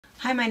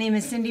Hi, my name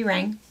is Cindy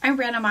Rang. I'm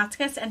Brianna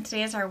Motzkus, and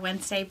today is our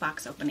Wednesday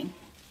box opening.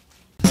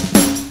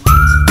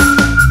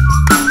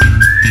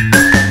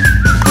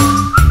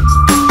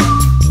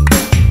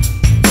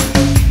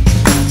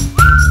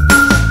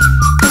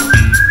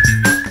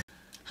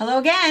 Hello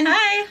again.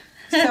 Hi.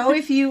 So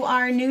if you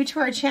are new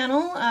to our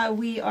channel,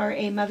 we are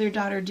a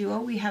mother-daughter duo.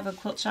 We have a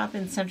quilt shop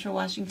in Central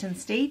Washington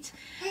State.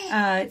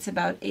 It's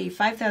about a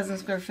 5,000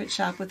 square foot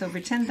shop with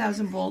over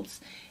 10,000 bolts,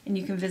 and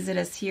you can visit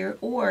us here,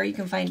 or you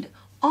can find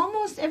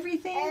almost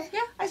everything. Yeah,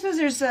 I suppose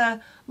there's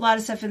a lot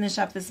of stuff in the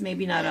shop that's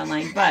maybe not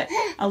online, but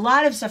a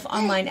lot of stuff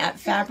online at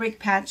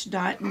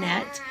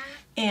fabricpatch.net.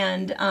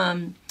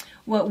 And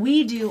what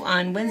we do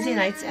on Wednesday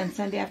nights and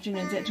Sunday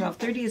afternoons at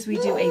 12:30 is we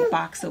do a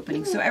box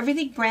opening. So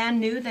everything brand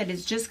new that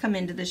has just come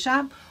into the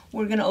shop,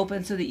 we're going to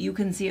open so that you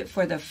can see it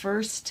for the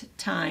first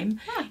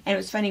time. And it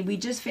was funny, we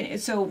just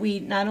finished, so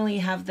we not only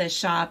have the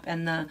shop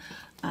and the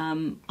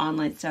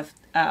online stuff,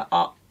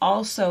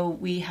 also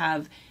we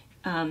have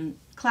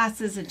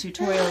classes and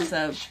tutorials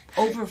of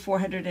over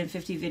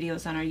 450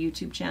 videos on our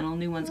YouTube channel,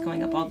 new ones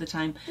going up all the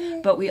time.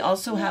 But we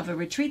also have a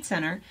retreat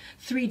center,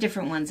 3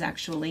 different ones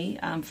actually,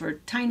 for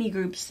tiny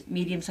groups,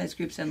 medium-sized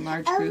groups, and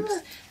large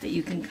groups that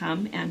you can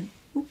come and,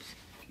 oops,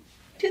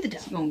 To the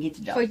dog. go and get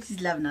the dog. Oh,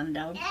 she's loving on the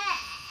dog.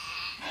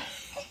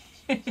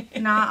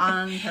 Not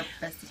on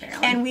purpose,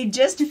 apparently. And we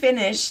just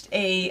finished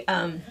a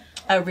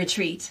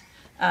retreat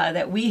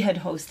that we had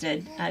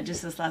hosted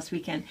just this last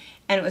weekend.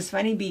 And it was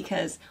funny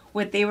because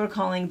what they were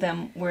calling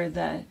them were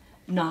the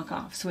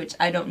knockoffs, which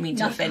I don't mean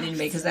to offend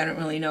anybody because I don't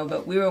really know,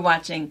 but we were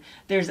watching,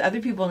 there's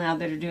other people now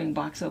that are doing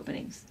box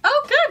openings.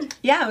 Oh, good.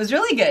 Yeah, it was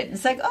really good.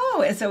 It's like,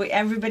 oh, and so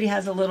everybody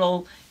has a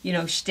little, you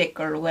know, shtick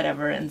or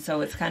whatever, and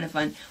so it's kind of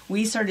fun.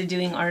 We started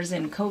doing ours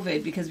in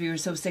COVID because we were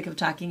so sick of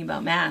talking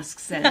about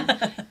masks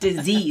and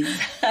disease.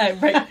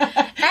 Right.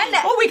 And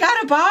oh, we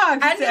got a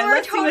box. And we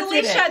were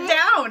totally shut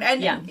down.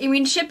 And yeah. I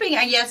mean, shipping,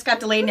 I guess, got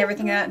delayed and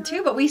everything like that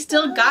too, but we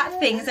still got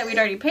things that we'd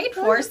already paid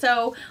for,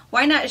 so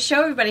why not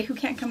show everybody who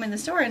can't come in the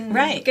store and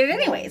get it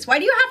anyways? Why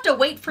do you have to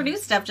wait for new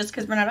stuff just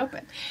because we're not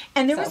open?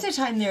 And there was a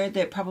time there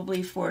that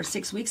probably for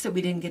 6 weeks that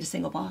we didn't get a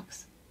single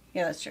box.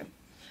 Yeah, that's true.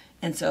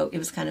 And so it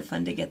was kind of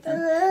fun to get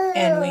them.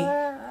 And we...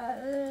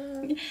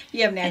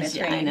 You have Nana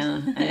trained. I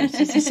know. And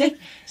she said,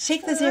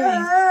 shake those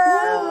earrings.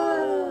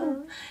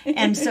 Woo!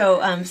 And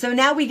so so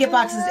now we get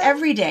boxes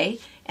every day,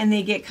 and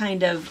they get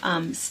kind of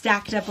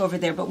stacked up over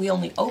there, but we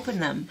only open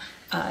them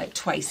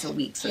twice a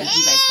week so that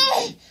you guys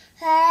can see.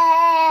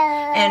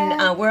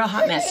 And we're a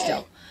hot mess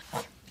still.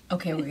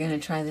 Okay, we're going to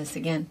try this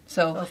again.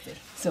 So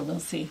we'll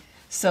see.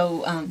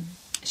 So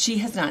she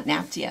has not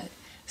napped yet.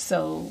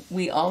 So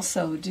we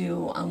also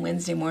do, on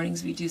Wednesday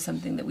mornings, we do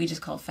something that we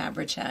just call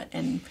Fabric Chat.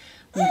 And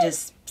we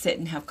just sit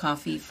and have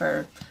coffee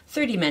for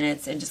 30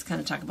 minutes and just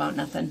kind of talk about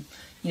nothing.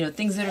 You know,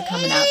 things that are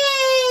coming up.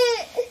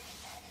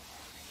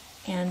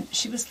 And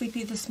she was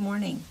sleepy this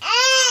morning. Do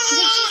you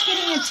think she's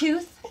getting a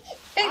tooth?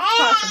 It's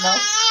possible.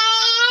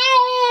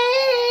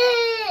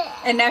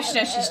 And now she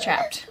knows she's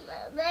trapped.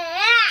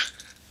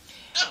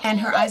 And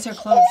her eyes are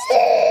closed.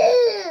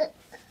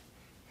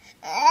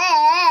 And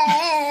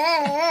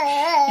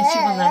she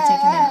will not take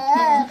a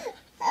nap.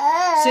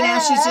 So now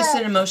she's just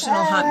an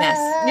emotional hot mess.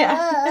 Yeah.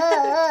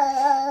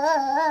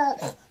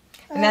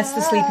 And that's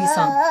the sleepy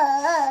song.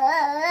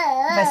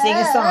 If I sing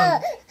a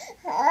song.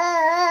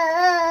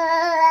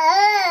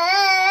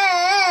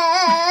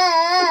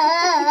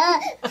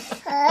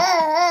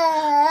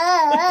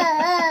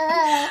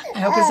 I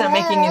hope it's not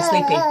making you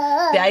sleepy.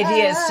 The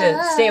idea is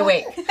to stay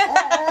awake.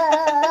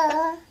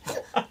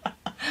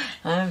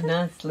 I'm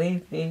not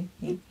sleepy.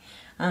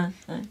 I'm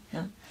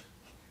not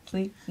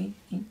sleepy.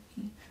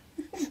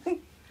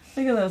 Look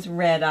at those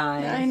red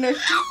eyes. I know.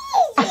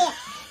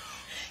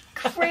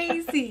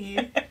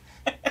 Crazy.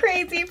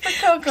 Crazy for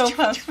Cocoa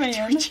Puffs,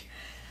 man.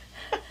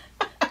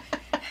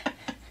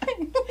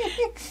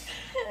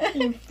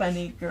 You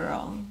funny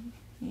girl.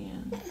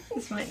 Yeah.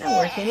 This might not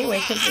work anyway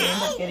because we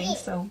end up getting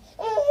so...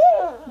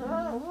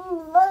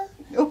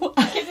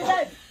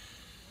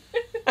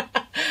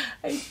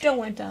 I don't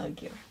want to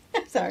hug you.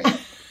 Sorry.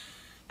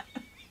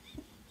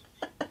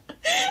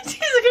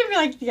 She's looking at me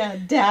like the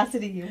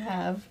audacity you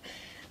have.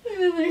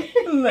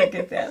 Look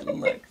at that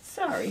look.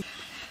 Sorry.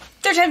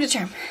 Third time's a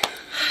charm.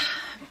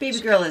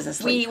 Baby girl is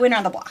asleep. We win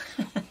on the block.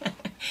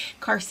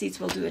 Car seats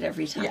will do it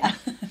every time. Yeah.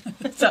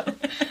 So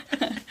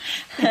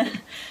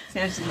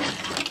now she's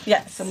napping.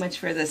 Yeah, so much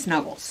for the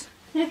snuggles.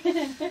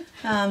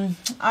 All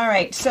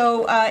right,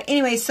 so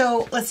anyway,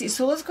 so let's see.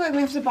 So let's go ahead.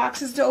 We have the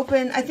boxes to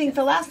open. I think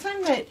the last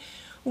time that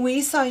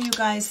we saw you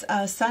guys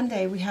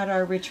Sunday, we had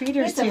our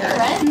retreaters here.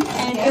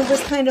 And it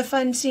was kind of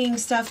fun seeing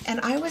stuff. And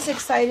I was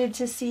excited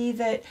to see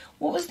that,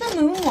 what was the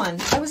moon one?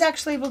 I was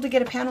actually able to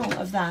get a panel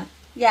of that.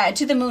 Yeah,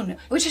 to the moon,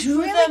 which is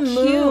really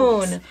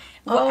cute.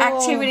 Well,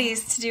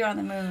 activities to do on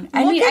the moon.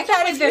 I mean, I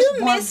can't believe there's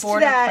more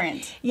border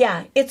print.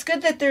 Yeah, it's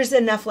good that there's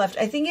enough left.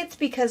 I think it's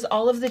because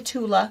all of the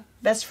Tula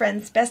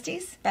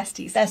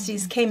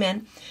besties came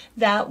in.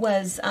 That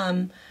was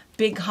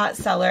big hot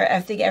seller. I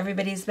think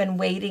everybody's been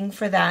waiting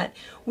for that.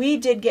 We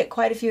did get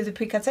quite a few of the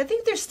pre-cuts. I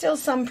think there's still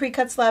some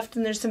pre-cuts left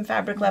and there's some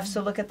fabric left,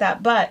 so look at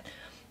that. But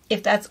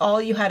if that's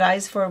all you had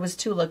eyes for was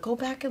Tula, go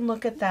back and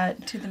look at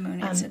that. To the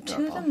Moon. It's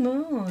To the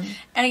Moon.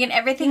 And again,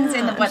 everything's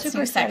in the What's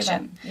New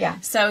section. Yeah.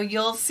 So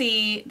you'll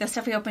see the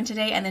stuff we opened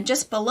today, and then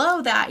just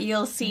below that,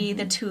 you'll see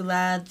the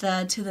Tula,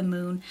 the To the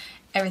Moon,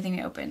 everything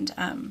we opened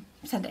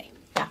Sunday.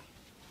 Yeah.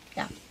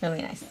 Yeah.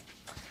 Really nice.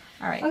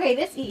 All right. Okay,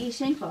 this E.E.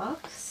 Shank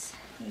box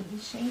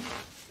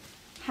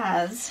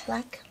has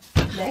Black.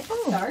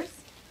 stars.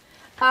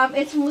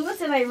 It's from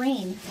Louis and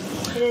Irene.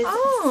 It is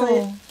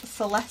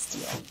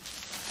Celestial.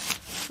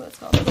 That's what it's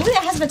called. Ooh, it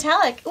has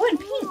metallic. Ooh, and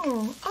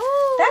pink.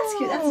 That's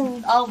cute.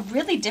 That's all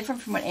really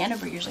different from what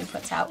Andover usually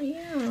puts out.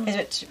 Yeah. Is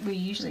what we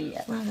usually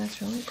get. Wow,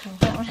 that's really cool.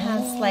 That one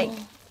has like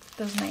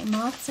those night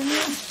moths in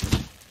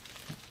it.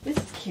 This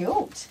is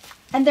cute.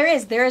 And there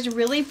is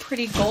really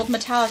pretty gold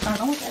metallic on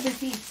almost every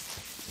piece.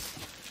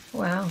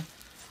 Wow.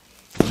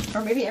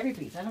 Or maybe every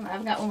piece. I don't know. I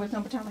haven't got one with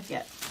no metallic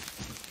yet.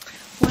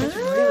 Wow. It's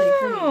really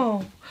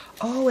pretty.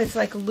 Oh, it's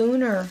like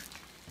lunar.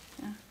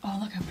 Oh,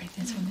 look how pretty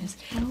this one is.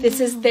 This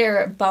is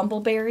their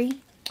bumbleberry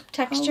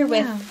texture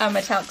with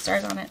metallic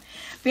stars on it.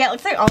 But yeah, it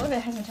looks like all of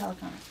it has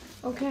metallic on it.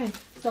 Okay.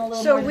 So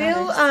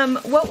we'll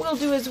what we'll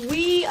do is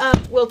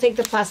we'll take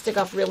the plastic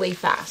off really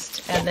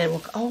fast and then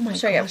we'll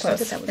show you up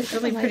close. It's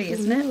really pretty,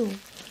 isn't it?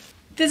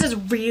 This is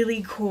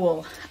really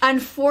cool.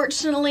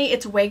 Unfortunately,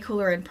 it's way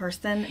cooler in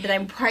person, but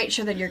I'm quite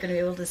sure that you're going to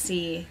be able to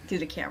see through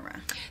the camera.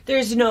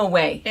 There's no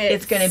way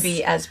it's going to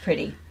be as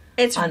pretty.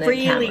 It's on the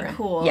really camera.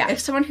 cool. Yeah. If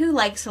someone who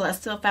likes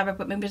celestial fabric,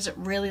 but maybe doesn't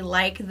really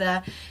like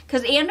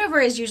because Andover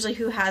is usually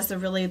who has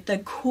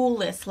the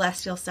coolest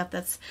celestial stuff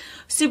that's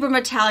super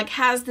metallic,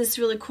 has this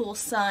really cool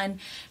sun,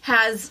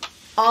 has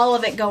all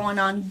of it going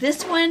on.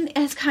 This one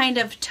has kind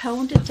of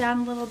toned it down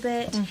a little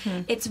bit.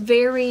 Mm-hmm. It's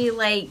very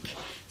like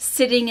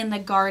sitting in the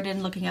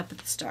garden looking up at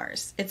the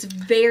stars. It's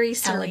very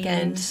serene.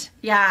 Elegant.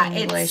 Yeah,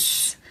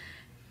 English.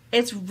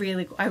 It's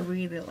really cool. I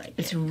really like it.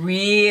 It's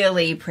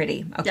really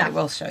pretty. Okay,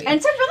 we'll show you.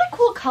 And some really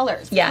cool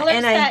colors. Yeah, colors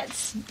and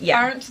that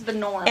aren't the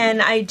norm.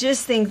 And I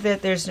just think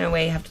that there's no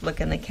way, you have to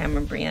look in the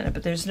camera, Brianna,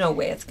 but there's no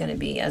way it's going to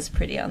be as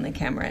pretty on the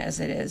camera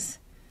as it is.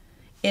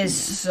 It's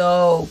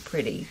so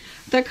pretty.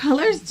 The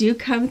colors do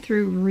come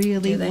through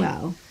really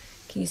well.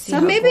 Can you see so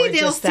how maybe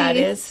gorgeous they'll that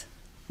see. is?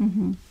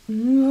 Mm-hmm.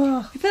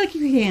 I feel like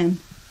you can.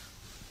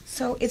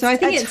 So it's I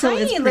think a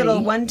tiny it's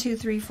little 1, 2,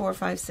 3, 4,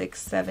 5,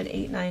 6, 7,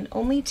 8, 9,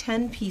 only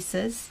 10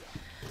 pieces.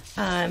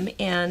 And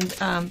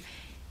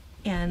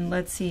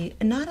let's see,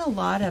 not a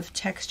lot of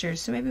texture,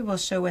 so maybe we'll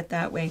show it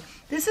that way.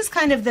 This is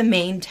kind of the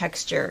main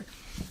texture,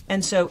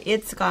 and so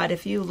it's got,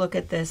 if you look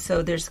at this,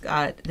 so there's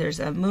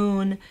a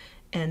moon,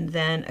 and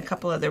then a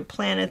couple other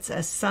planets,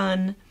 a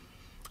sun,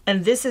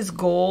 and this is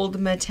gold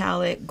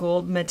metallic,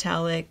 little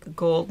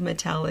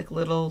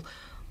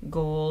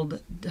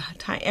gold.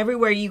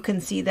 Everywhere you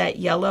can see that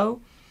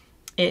yellow,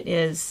 it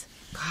is,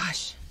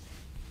 gosh,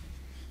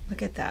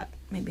 look at that.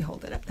 Maybe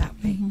hold it up that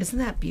way. Mm-hmm. Isn't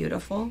that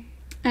beautiful?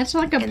 That's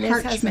like a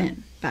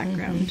parchment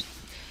background.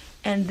 Mm-hmm.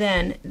 And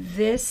then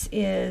this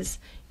is,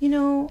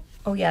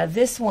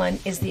 this one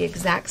is the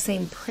exact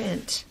same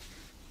print.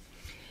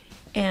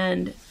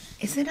 And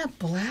is it a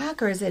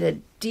black or is it a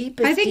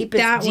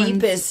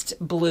deepest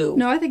blue?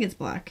 No, I think it's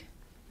black.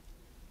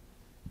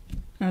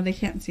 Oh, they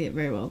can't see it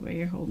very well, but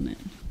you're holding it.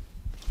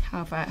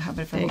 How about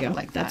if I hold it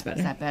like that? That's better.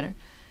 Is that better?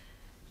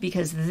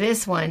 Because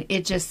this one,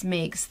 it just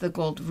makes the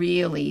gold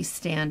really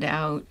stand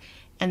out.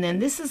 And then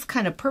this is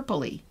kind of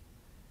purpley.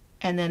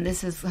 And then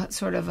this is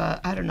sort of a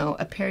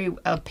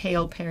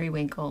pale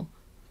periwinkle.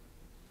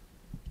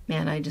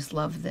 Man, I just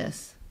love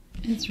this.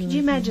 It's really Could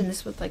you imagine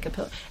this with like a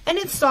pillow? And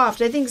it's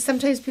soft. I think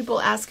sometimes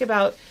people ask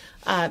about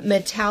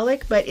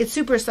metallic, but it's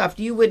super soft.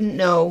 You wouldn't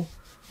know.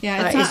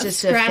 Yeah, it's not just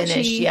scratchy. A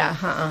finish.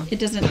 Yeah, It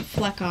doesn't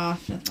fleck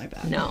off, nothing like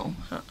that. No.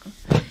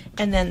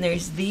 And then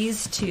there's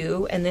these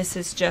two, and this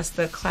is just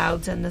the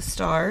clouds and the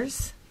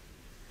stars.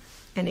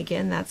 And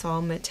again, that's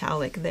all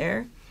metallic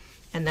there.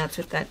 And that's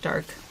with that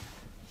dark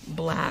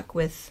black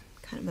with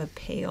kind of a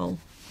pale.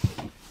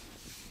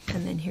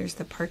 And then here's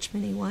the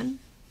parchment-y one.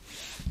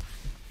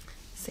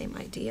 Same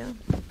idea.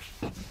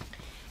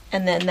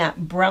 And then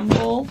that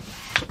brumble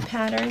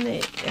pattern.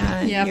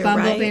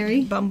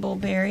 Bumbleberry. Right,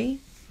 bumbleberry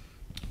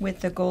with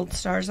the gold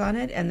stars on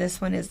it. And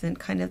this one is in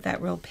kind of that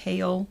real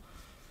pale.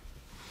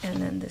 And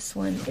then this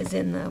one is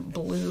in the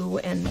blue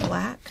and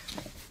black.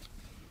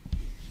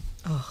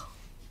 Oh,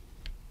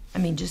 I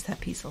mean, just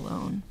that piece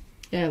alone.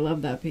 Yeah, I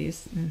love that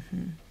piece.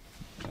 Mm-hmm.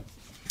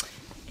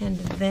 And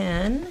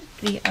then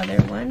the other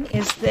one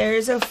is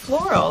there's a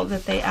floral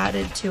that they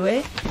added to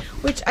it,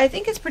 which I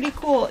think is pretty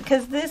cool.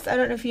 Because this, I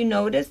don't know if you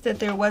noticed that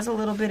there was a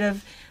little bit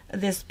of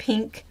this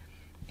pink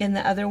in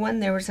the other one.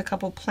 There was a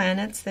couple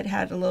planets that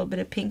had a little bit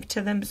of pink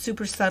to them.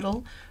 Super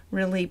subtle,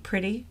 really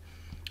pretty.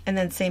 And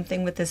then same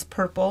thing with this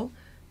purple.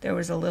 There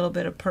was a little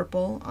bit of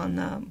purple on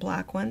the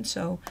black one.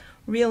 So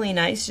really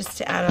nice just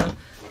to add a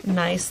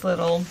nice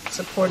little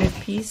supportive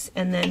piece.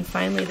 And then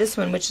finally this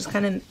one, which is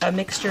kind of a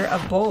mixture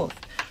of both.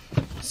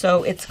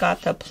 So it's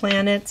got the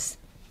planets,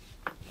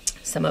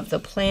 some of the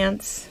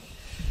plants,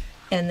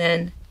 and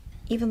then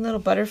even little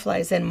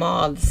butterflies and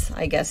moths,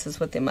 I guess is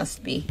what they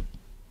must be.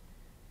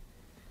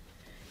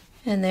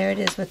 And there it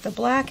is with the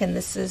black, and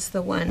this is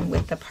the one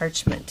with the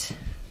parchment.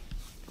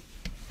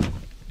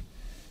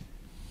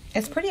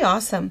 It's pretty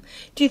awesome.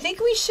 Do you think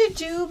we should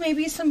do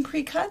maybe some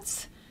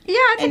pre-cuts? Yeah,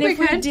 I think and if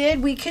we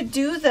did, we could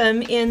do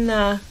them in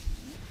the...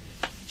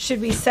 Should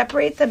we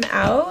separate them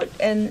out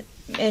and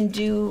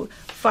do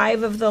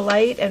 5 of the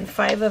light and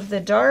 5ve of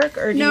the dark?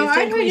 Or do you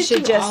think we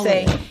should just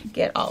say,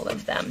 get all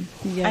of them?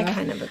 Yeah. I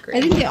kind of agree.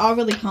 I think they all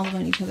really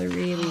complement each other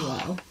really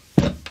well.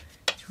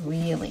 It's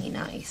really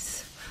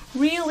nice.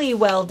 Really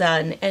well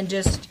done and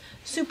just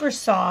super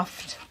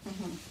soft.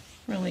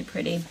 Really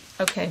pretty.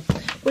 Okay.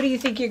 What do you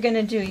think you're going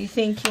to do? You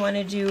think you want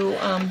to do...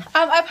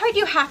 I'll probably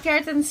do half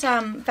yards and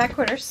some fat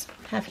quarters.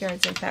 Half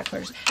yards and fat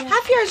quarters. Yeah.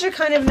 Half yards are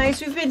kind of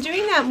nice. We've been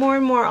doing that more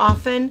and more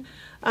often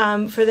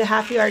for the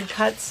half yard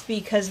cuts,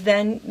 because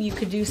then you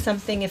could do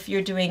something if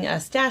you're doing a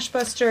stash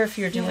buster, if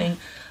you're doing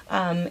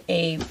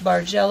a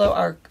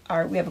Bargello.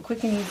 We have a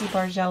quick and easy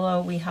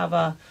Bargello. We have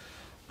a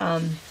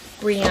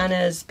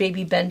Brianna's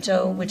Baby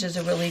Bento, which is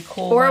a really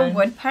cool or one. a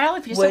wood pile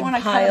if you just don't want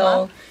to cut them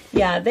up.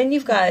 Yeah, then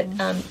you've got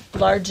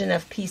large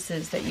enough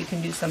pieces that you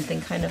can do something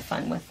kind of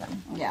fun with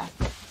them. Yeah.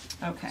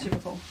 Okay. Super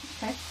cool.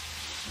 Okay.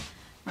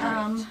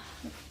 Okay,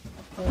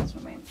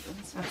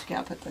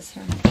 I'll put this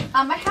here.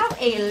 I have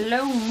a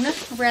lone,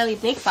 really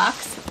big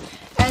box,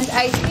 and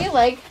I feel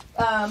like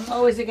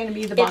is it going to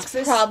be the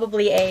boxes? It's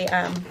probably a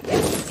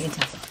yes.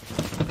 Fantastic.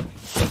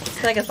 I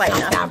feel like it's light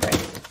enough. Fabric.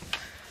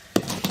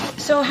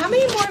 So how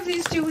many more of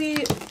these do we?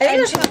 I think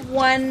there's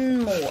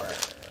one more.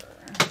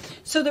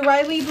 So the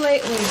Riley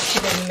Blade.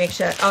 Let me make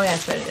sure. Oh,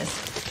 that's what it is.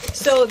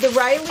 So the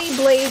Riley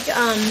Blade.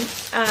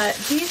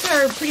 These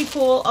are pretty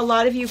cool. A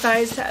lot of you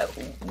guys,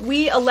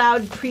 we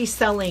allowed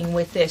pre-selling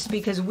with this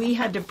because we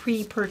had to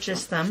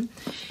pre-purchase them,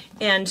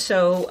 and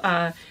so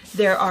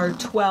there are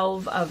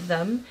 12 of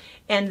them.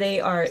 And they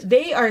are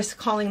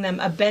calling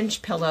them a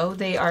bench pillow.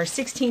 They are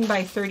 16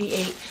 by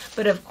 38,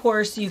 but of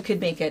course you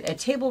could make it a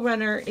table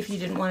runner if you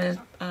didn't want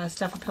to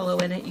stuff a pillow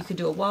in it. You could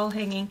do a wall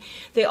hanging.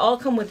 They all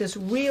come with this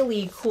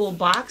really cool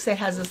box that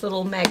has this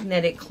little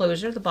magnetic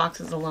closure. The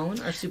boxes alone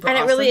are super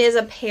awesome. And it really is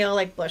a pale,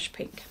 like blush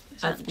pink.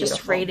 So That's just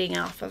beautiful. rating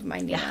off of my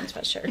neon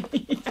sweatshirt.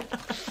 Yeah.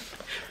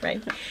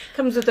 Right.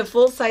 Comes with a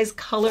full-size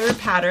color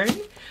pattern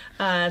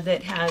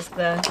that has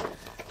the...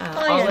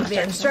 all of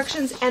the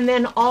instructions, and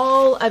then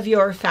all of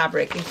your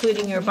fabric,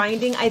 including your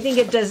binding. I think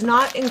it does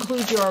not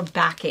include your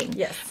backing.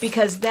 Yes.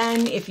 Because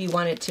then if you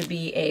want it to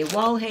be a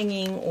wall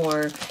hanging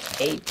or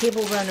a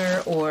table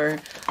runner or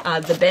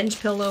the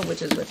bench pillow,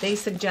 which is what they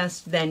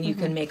suggest, then you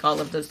can make all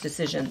of those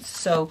decisions.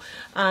 So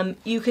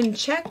you can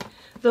check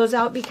those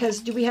out,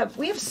 because we have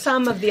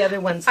some of the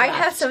other ones left. I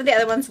have some of the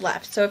other ones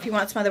left, so if you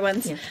want some other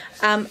ones. Yeah.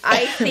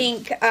 I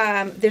think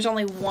there's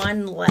only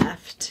one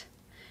left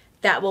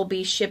that will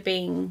be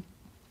shipping...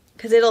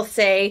 Because it'll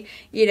say,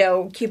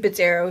 Cupid's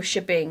Arrow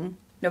shipping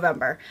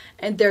November.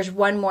 And there's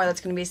one more that's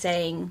going to be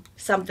saying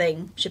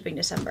something shipping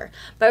December.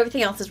 But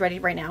everything else is ready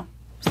right now.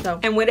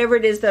 So and whatever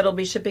it is that'll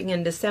be shipping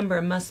in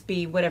December must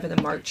be whatever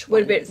the March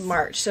one would be is.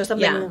 March. So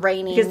something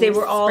rainy. Because they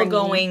were all springy.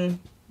 going,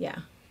 yeah.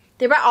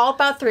 They were all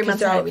about 3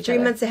 months ahead of each other.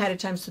 3 months ahead of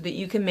time, so that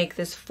you can make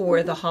this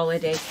for the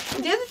holiday. The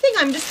other thing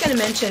I'm just going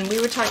to mention,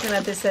 we were talking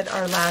about this at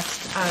our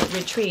last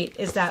retreat,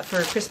 is that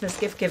for Christmas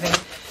gift giving,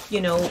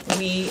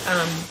 we,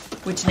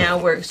 which now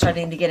we're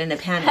starting to get in a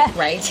panic,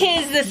 right?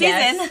 'Tis the season.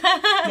 Yes.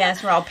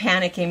 Yes, we're all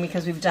panicking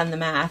because we've done the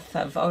math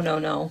of, oh,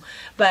 no.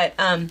 But,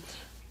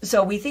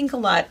 so we think a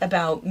lot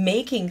about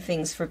making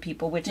things for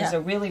people, which is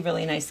a really,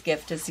 really nice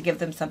gift, is to give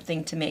them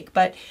something to make.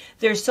 But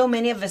there's so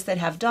many of us that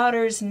have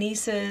daughters,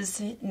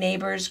 nieces,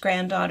 neighbors,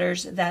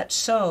 granddaughters that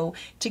sew,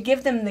 to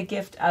give them the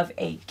gift of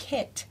a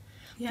kit.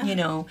 Yeah.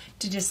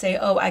 To just say,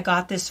 oh, I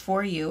got this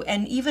for you.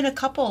 And even a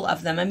couple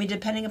of them,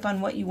 depending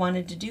upon what you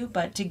wanted to do,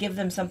 but to give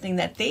them something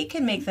that they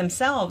can make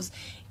themselves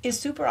is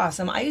super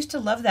awesome. I used to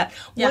love that.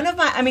 Yeah. One of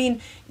my,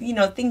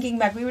 thinking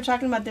back, we were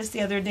talking about this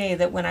the other day,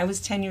 that when I was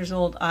 10 years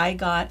old, I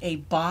got a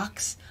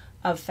box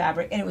of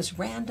fabric, and it was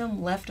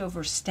random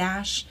leftover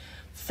stash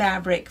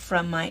fabric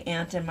from my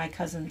aunt and my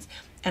cousins.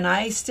 And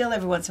I still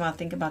every once in a while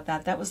think about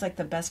that. That was like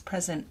the best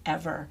present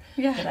ever,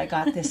 that I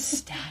got this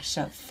stash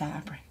of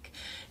fabric.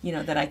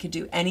 That I could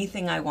do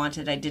anything I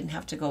wanted. I didn't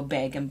have to go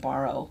beg and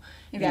borrow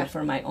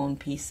for my own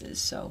pieces.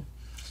 So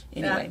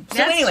anyway.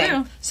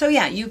 True. So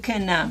yeah, you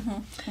can,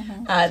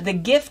 the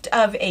gift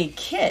of a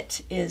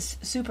kit is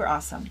super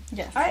awesome.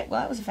 Yes. All right,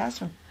 well, that was a fast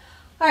one.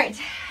 All right,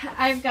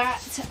 I've got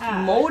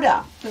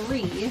Moda.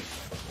 3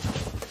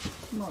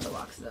 Moda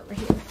boxes over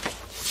here.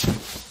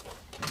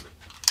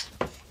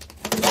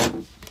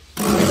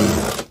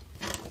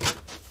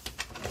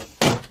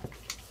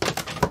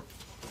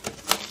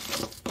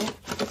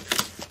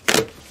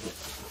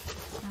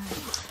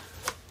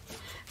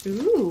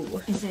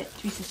 Ooh. Is it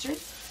Three Sisters?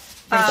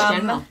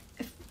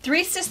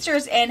 Three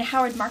Sisters and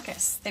Howard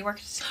Marcus. They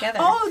worked together.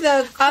 Oh,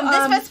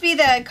 this must be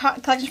the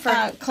collection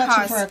for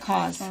Collection for a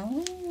Cause.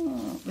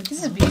 Oh.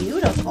 This is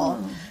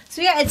beautiful.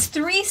 So yeah, it's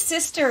three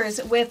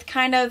sisters with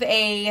kind of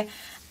a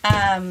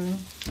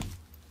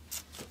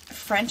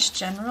French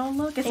general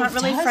look. It's not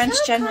really French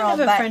general,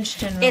 but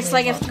it's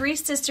like if three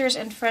sisters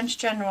in French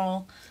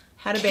general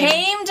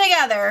came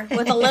together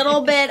with a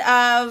little bit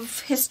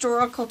of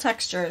historical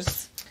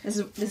textures. This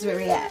is where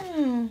we're at.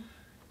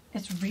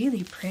 It's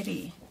really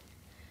pretty.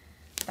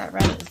 That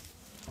red is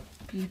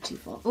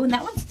beautiful. Oh, and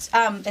that one's,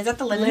 is that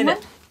the linen one?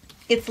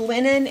 It's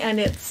linen and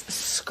it's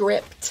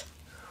script.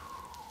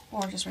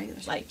 Or just regular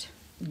like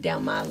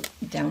down my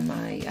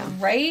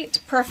right,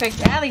 perfect,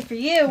 Allie, for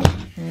you.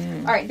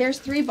 All right, there's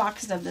 3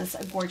 boxes of this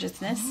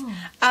gorgeousness,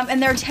 and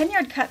they're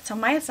 10-yard cuts. So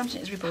my assumption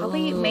is we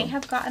probably may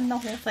have gotten the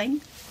whole thing.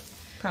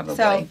 Probably.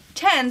 So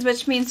 10s,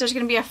 which means there's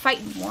going to be a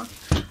fight more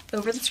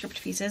over the script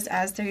pieces,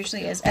 as there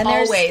usually is. And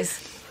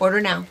always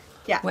order now.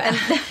 Yeah,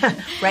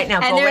 right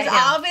now. And there's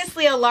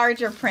obviously a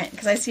larger print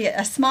because I see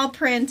a small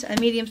print, a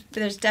medium.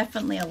 But there's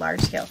definitely a large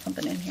scale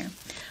something in here.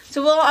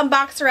 So we'll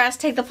unbox the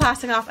rest, take the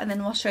plastic off, and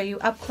then we'll show you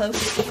up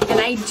close. And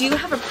I do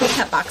have a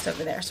pre-cut box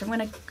over there. So I'm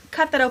going to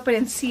cut that open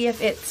and see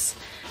if it's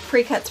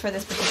pre-cuts for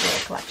this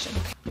particular collection.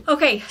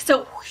 Okay,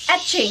 so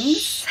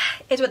Etchings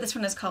is what this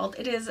one is called.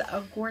 It is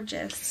a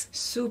gorgeous.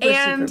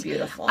 Super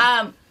beautiful.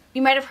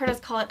 You might have heard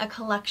us call it a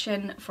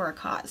collection for a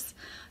cause.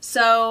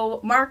 So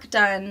Mark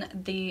Dunn,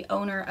 the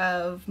owner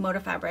of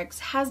Moda Fabrics,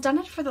 has done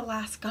it for the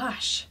last,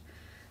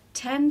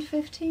 10,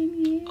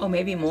 15 years? Oh,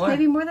 maybe more.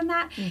 Maybe more than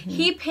that.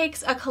 He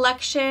picks a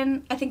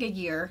collection, I think a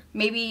year,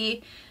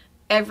 maybe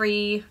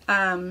every...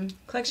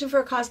 collection for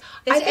a cause.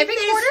 Is it every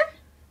quarter?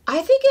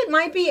 I think it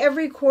might be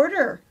every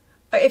quarter.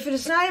 If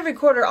it's not every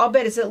quarter, I'll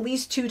bet it's at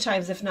least 2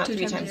 times, if not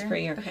 3 times per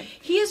year. Okay.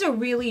 He is a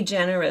really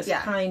generous,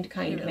 kind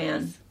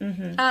man.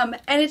 And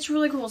it's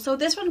really cool. So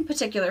this one in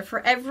particular, for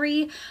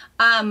every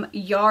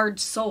yard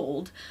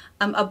sold,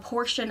 a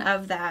portion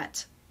of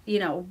that,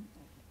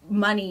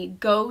 money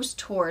goes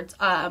towards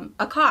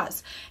a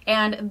cause.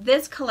 And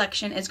this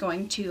collection is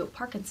going to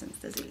Parkinson's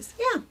disease.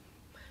 Yeah.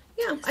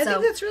 Yeah, I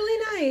think that's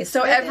really nice.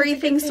 So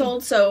everything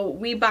sold, so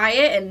we buy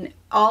it, and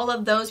all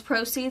of those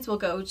proceeds will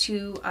go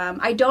to,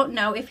 I don't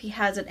know if he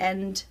has an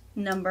end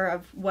number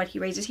of what he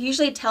raises. He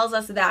usually tells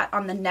us that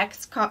on the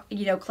next,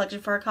 collection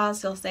for a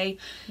cause. He'll say,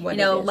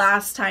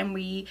 last time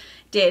we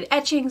did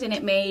etchings and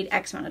it made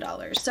X amount of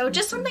dollars. So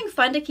just something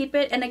fun to keep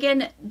it. And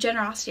again,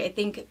 generosity. I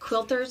think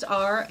quilters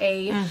are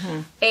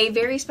a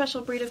very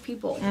special breed of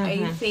people.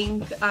 I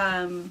think...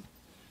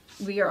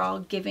 we are all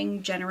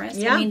giving, generous.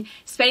 Yeah. I mean,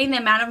 spending the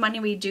amount of money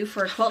we do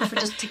for a quilt for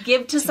just to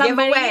give to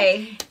somebody,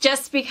 away.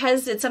 Just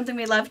because it's something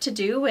we love to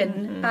do,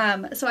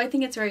 and so I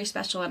think it's very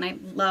special, and I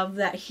love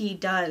that he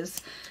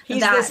does.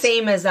 He's the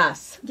same as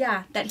us.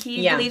 Yeah, that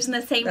he believes in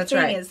the same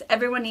thing as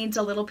everyone needs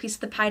a little piece of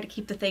the pie to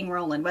keep the thing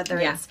rolling, whether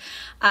it's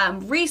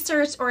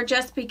research or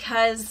just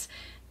because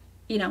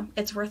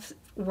it's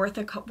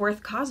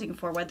worth causing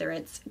for, whether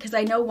it's because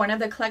I know one of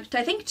the collections,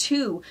 I think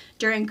 2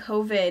 during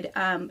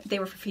COVID, they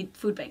were for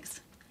food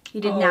banks. He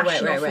did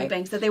national food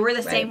banks. So they were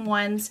the same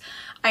ones.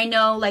 I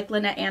know, like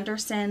Lynette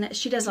Anderson,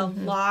 she does a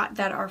lot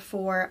that are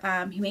for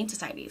humane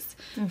societies,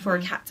 for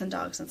cats and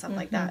dogs and stuff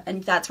like that.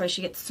 And that's why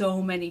she gets so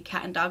many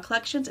cat and dog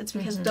collections. It's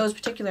because those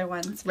particular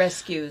ones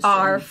rescues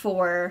are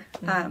for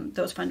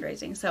those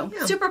fundraising. So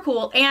super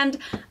cool. And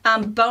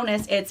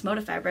bonus, it's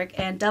Moda Fabric,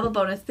 and double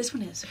bonus, this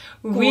one is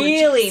gorgeous.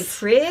 Really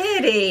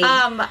pretty.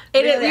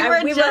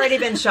 We've already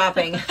been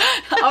shopping.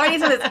 Already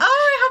said this.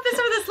 I have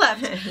some of this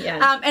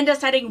left. And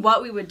deciding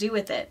what we would do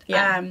with it.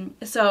 Yeah.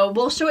 So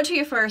we'll show it to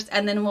you first,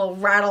 and then we'll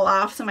rattle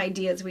off some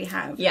ideas we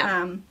have.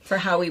 Yeah. For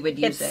how we would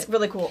use it. It's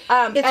really cool.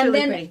 It's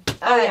really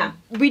pretty.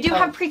 We do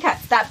have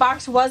pre-cuts. That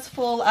box was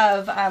full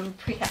of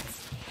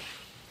pre-cuts.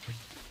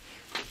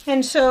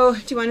 And so,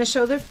 do you want to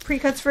show the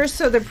pre-cuts first?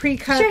 So the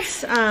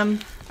pre-cuts,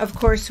 of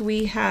course,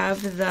 we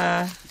have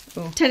the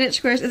 10-inch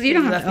squares. You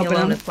don't have to open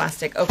them with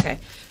plastic. Okay.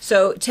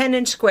 So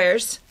 10-inch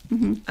squares,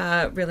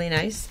 really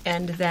nice,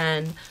 and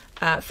then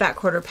fat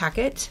quarter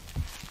packet.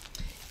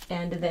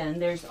 And then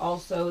there's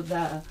also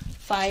the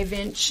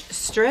 5-inch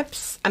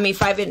strips.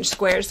 5-inch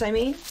squares,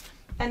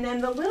 And then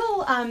the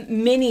little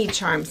mini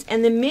charms.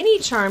 And the mini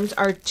charms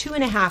are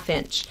 2.5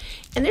 inch.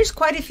 And there's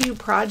quite a few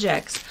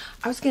projects.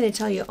 I was going to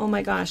tell you, oh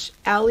my gosh,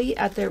 Allie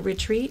at their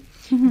retreat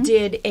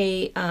did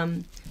a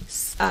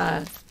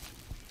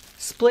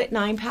split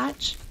 9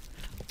 patch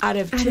out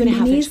of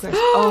 2.5 inch squares.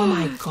 Oh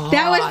my god.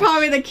 That was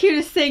probably the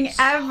cutest thing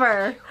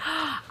ever.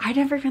 I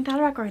never even thought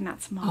about going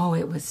that small. Oh,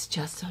 it was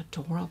just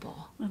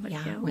adorable.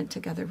 Yeah, it went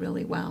together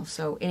really well.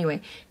 So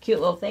anyway, cute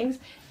little things.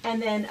 And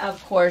then,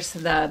 of course,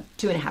 the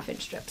 2.5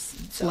 inch strips.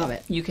 So love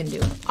it. You can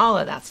do all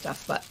of that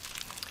stuff, but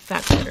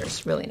fat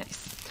quarters, really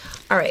nice.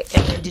 All right.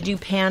 And then did you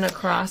pan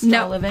across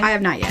all of it? No, I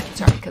have not yet.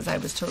 Sorry, because I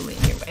was totally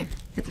in your way.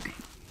 It's okay.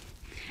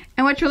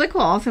 And what's really cool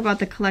also about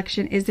the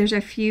collection is there's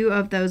a few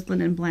of those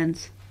linen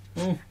blends.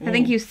 I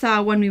think you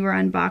saw one we were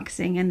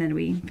unboxing, and then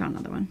we found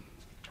another one.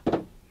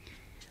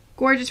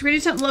 Gorgeous. We're going to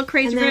do something a little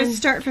crazy. We're going to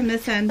start from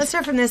this end. Let's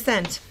start from this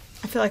end.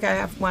 I feel like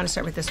I want to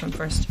start with this one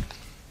first.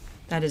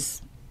 That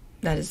is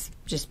That is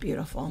just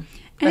beautiful.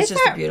 And That's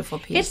just a beautiful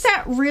piece. It's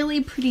that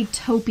really pretty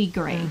taupey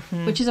gray,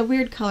 which is a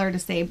weird color to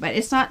say, but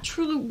it's not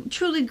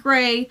truly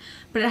gray,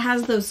 but it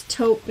has those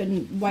taupe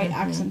and white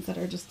accents that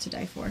are just to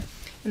die for.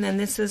 And then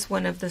this is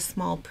one of the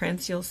small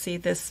prints. You'll see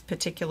this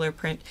particular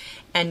print,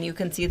 and you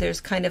can see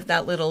there's kind of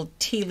that little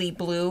tealy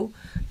blue,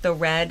 the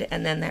red,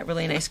 and then that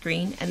really nice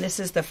green. And this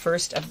is the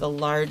first of the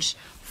large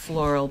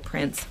floral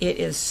prints. It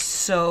is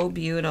so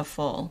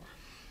beautiful.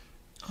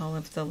 All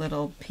of the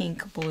little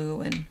pink,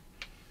 blue, and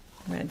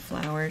red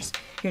flowers.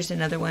 Here's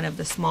another one of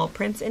the small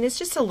prints, and it's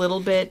just a little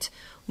bit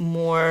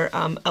more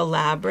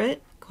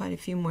elaborate. Quite a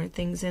few more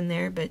things in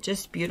there, but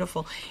just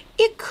beautiful.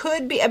 It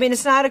could be, I mean,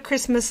 it's not a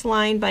Christmas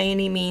line by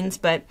any means,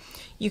 but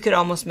you could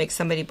almost make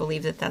somebody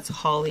believe that that's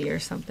holly or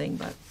something.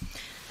 But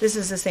this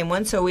is the same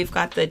one. So we've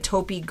got the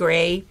taupey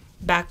gray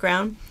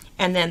background,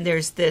 and then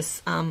there's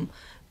this, I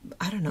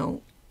don't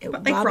know,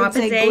 like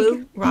robin's egg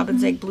blue,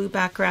 robin's egg blue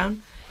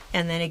background,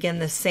 and then again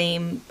the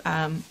same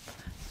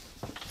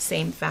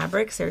same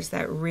fabrics. There's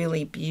that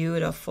really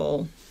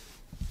beautiful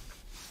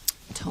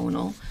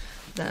tonal,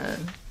 the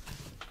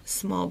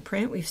small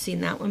print. We've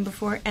seen that one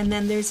before. And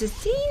then there's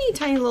this teeny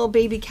tiny little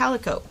baby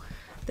calico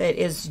that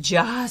is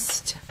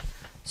just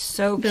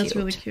so cute. That's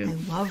really cute. I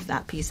love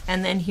that piece.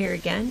 And then here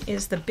again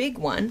is the big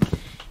one.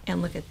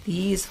 And look at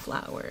these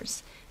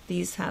flowers.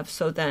 These have,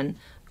 so then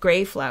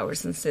gray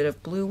flowers instead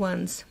of blue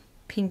ones,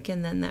 pink,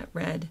 and then that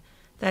red.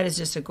 That is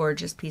just a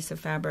gorgeous piece of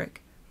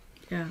fabric.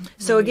 Yeah.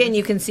 So again,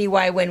 you can see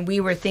why when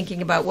we were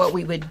thinking about what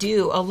we would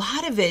do, a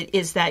lot of it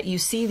is that you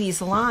see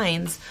these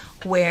lines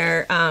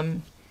where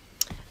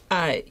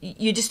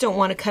you just don't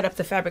want to cut up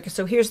the fabric.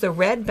 So here's the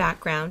red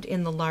background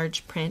in the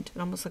large print. It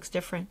almost looks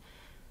different.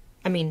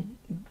 I mean,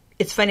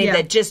 it's funny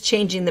that just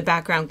changing the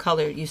background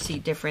color, you see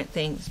different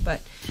things.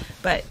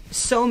 But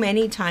so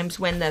many times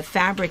when the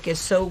fabric is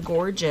so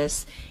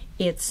gorgeous,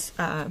 it's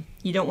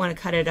you don't want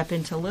to cut it up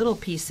into little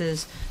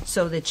pieces.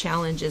 So the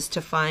challenge is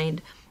to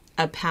find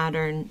a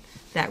pattern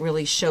that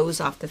really shows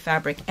off the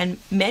fabric, and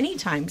many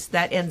times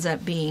that ends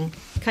up being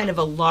kind of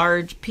a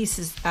large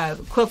pieces,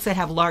 quilts that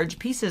have large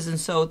pieces, and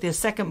so the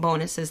second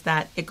bonus is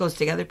that it goes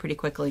together pretty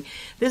quickly.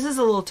 This is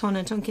a little tone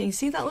on tone. Can you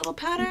see that little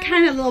pattern?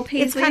 Kind of little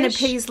paisley-ish. It's kind of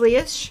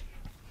paisley-ish,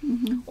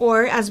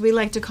 or as we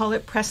like to call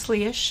it,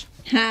 Presley-ish.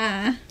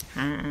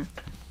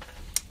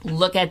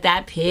 Look at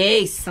that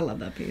piece. I love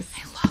that piece.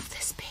 I love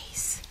this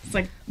piece. It's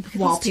like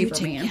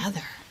wallpaper, man.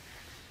 Together.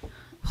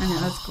 I know,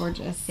 that's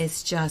gorgeous.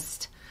 It's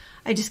just,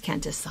 I just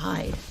can't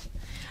decide.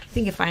 I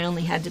think if I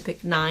only had to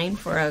pick 9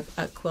 for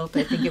a quilt,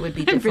 I think it would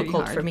be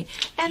difficult for me.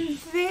 And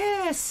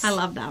this. I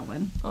love that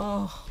one.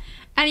 Oh.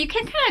 And you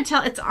can kind of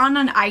tell it's on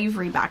an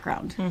ivory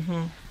background.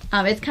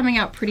 It's coming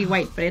out pretty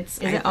white, but it's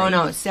Is it? Oh,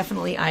 no, it's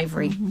definitely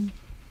ivory.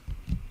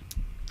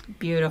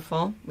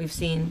 Beautiful. We've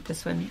seen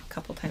this one a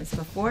couple times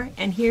before.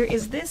 And here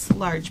is this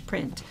large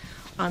print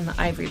on the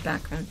ivory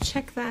background.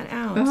 Check that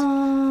out.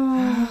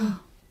 Oh.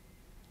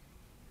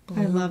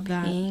 Blue, I love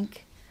that.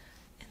 Pink.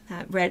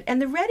 That red, and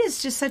the red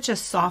is just such a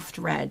soft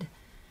red.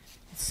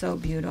 It's so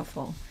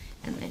beautiful.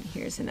 And then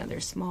here's another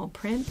small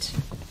print.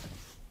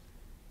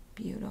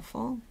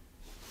 Beautiful.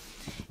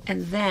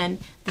 And then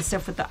the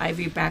stuff with the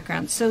ivory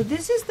background. So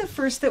this is the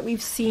first that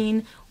we've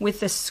seen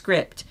with the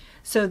script.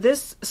 So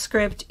this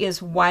script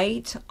is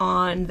white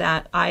on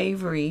that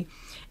ivory,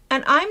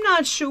 and I'm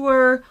not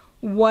sure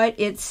what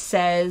it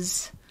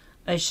says.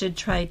 I should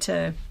try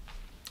to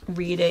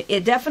read it.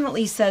 It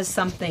definitely says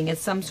something.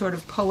 It's some sort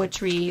of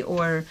poetry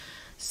or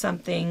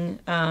something.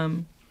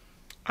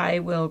 I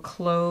will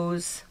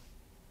close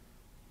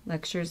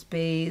lectures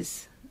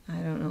bays. I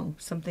don't know.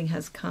 Something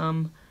has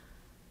come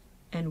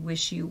and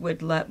wish you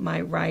would let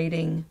my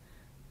writing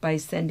by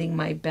sending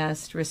my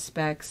best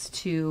respects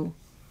to,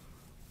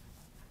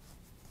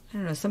 I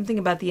don't know, something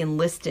about the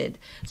enlisted.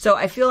 So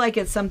I feel like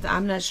it's something,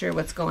 I'm not sure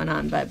what's going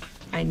on, but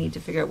I need to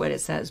figure out what it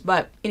says.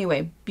 But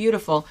anyway,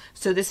 beautiful.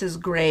 So this is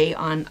gray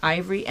on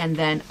ivory, and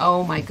then,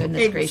 oh my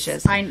goodness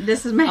gracious.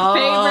 This is my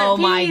favorite Oh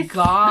piece. my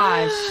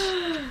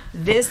gosh.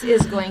 This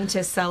is going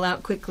to sell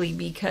out quickly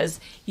because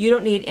you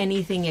don't need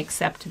anything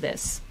except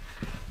this.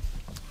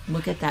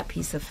 Look at that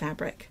piece of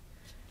fabric.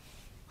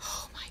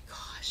 Oh my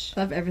gosh.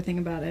 Love everything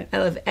about it. I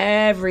love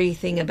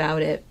everything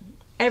about it.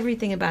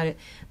 Everything about it.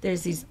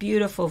 There's these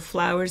beautiful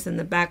flowers in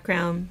the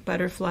background,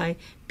 butterfly,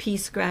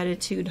 peace,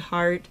 gratitude,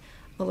 heart,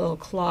 a little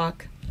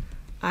clock,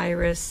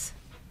 iris.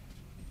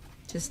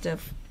 Just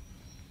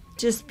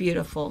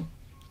beautiful.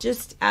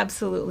 Just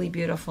absolutely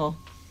beautiful.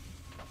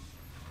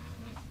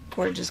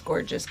 Gorgeous,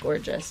 gorgeous,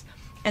 gorgeous.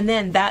 And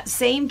then that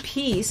same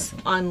piece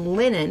on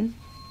linen.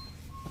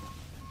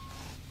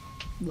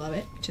 Love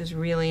it. Which is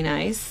really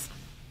nice.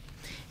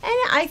 And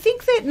I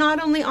think that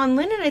not only on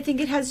linen, I think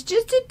it has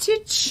just a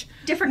touch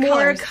different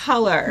more colors.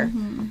 color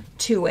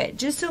to it,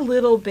 just a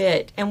little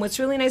bit. And what's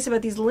really nice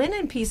about these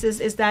linen pieces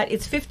is that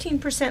it's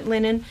 15%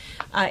 linen,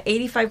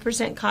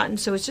 85% cotton,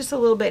 so it's just a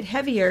little bit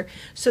heavier.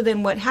 So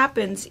then what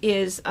happens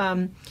is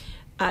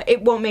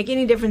it won't make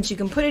any difference. You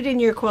can put it in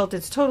your quilt.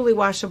 It's totally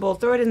washable.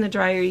 Throw it in the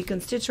dryer. You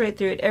can stitch right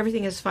through it.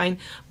 Everything is fine.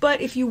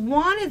 But if you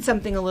wanted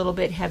something a little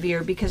bit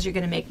heavier because you're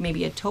going to make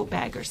maybe a tote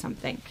bag or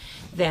something,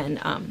 then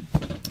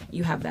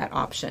you have that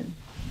option.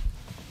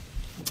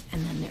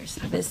 And then there's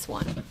this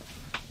one.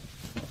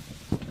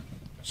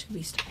 Should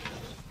we start?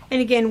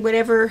 And again,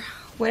 whatever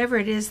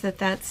it is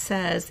that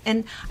says.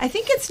 And I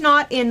think it's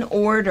not in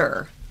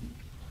order.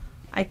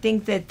 I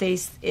think that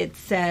it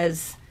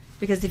says,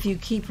 because if you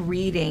keep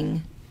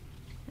reading...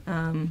 I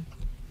don't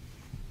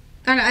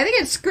know. I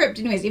think it's script,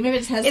 anyways. Even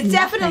if it says it's nothing,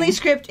 definitely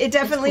script. It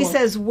definitely cool.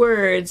 says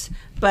words,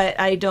 but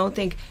I don't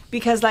think,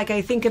 because like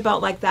I think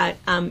about like that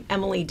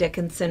Emily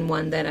Dickinson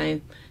one that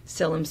I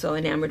still am so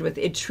enamored with.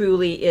 It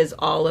truly is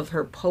all of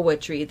her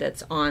poetry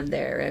that's on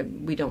there.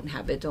 We don't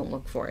have it. Don't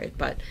look for it.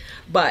 But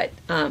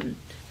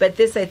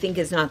this I think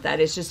is not that.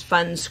 It's just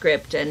fun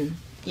script, and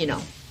you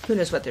know, who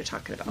knows what they're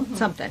talking about? Mm-hmm.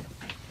 Something.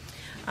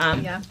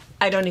 Yeah.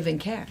 I don't even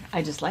care.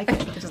 I just like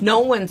it. No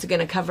one's going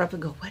to cover up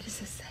and go, what does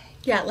this say?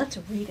 Yeah, let's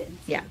read it.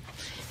 Yeah.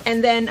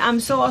 And then,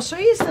 so I'll show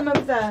you some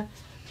of the,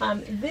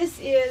 this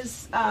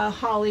is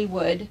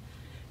Hollywood.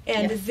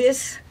 And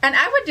this... And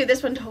I would do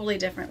this one totally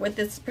different with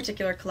this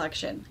particular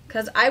collection.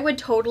 Because I would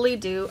totally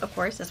do, of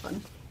course, this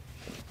one.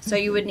 So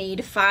you would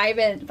need 5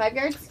 yards?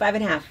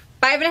 5.5.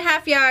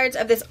 5.5 yards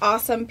of this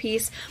awesome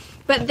piece.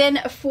 But then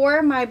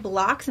for my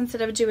blocks,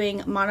 instead of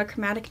doing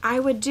monochromatic, I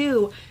would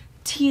do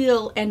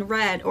teal and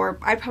red, or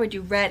I'd probably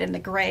do red and the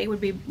gray would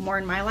be more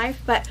in my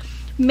life, but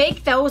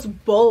make those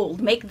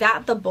bold, make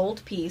that the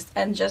bold piece,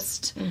 and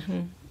just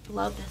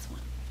love this one.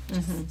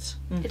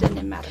 It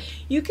didn't matter.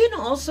 You can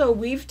also,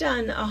 we've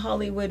done a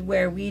Hollywood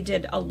where we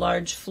did a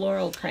large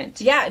floral print.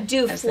 Yeah,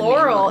 do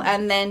floral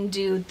and then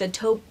do the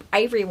taupe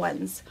ivory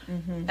ones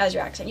as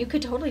your accent. You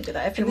could totally do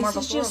that if you're more of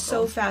a floral. This is just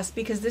so fast,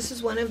 because this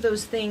is one of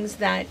those things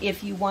that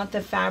if you want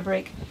the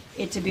fabric,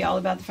 it to be all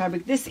about the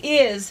fabric. This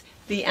is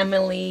the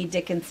Emily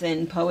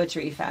Dickinson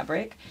poetry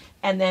fabric,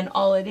 and then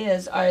all it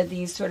is are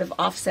these sort of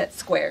offset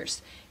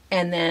squares,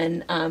 and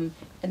then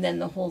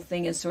the whole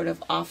thing is sort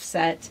of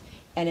offset.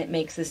 And it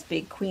makes this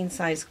big queen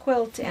size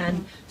quilt,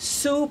 and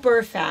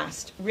super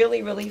fast,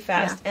 really, really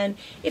fast. Yeah. And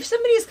if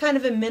somebody is kind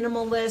of a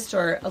minimalist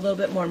or a little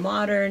bit more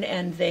modern,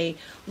 and they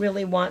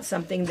really want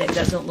something that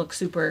doesn't look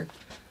super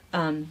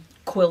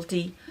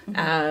quilty,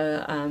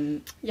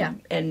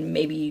 and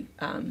maybe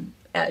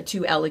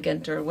too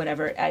elegant or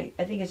whatever, I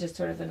think it's just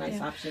sort of a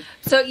nice option.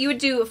 So you would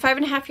do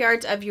 5.5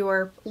 yards of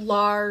your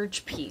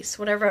large piece,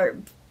 whatever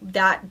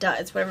that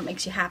does, whatever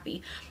makes you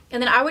happy,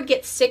 and then I would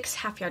get 6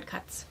 half-yard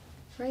cuts,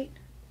 right?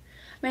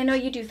 I know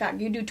you do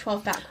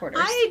 12 fat quarters.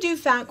 I do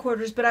fat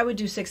quarters, but I would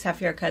do 6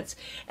 half-yard cuts.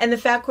 And the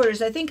fat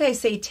quarters, I think I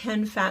say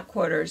 10 fat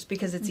quarters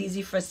because it's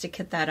easy for us to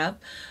kit that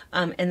up.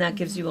 And that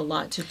gives you a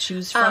lot to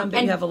choose from,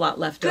 but you have a lot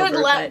left over.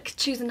 Good luck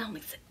choosing only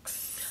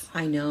 6.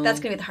 I know. That's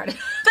going to be the hardest.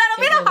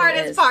 That'll be the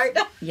hardest part.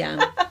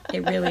 Yeah,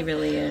 it really,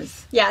 really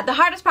is. Yeah, the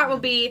hardest part will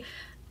be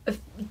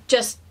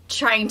just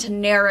trying to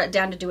narrow it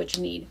down to do what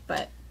you need.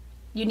 But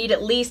you need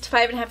at least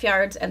 5.5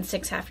 yards and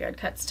 6 half-yard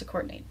cuts to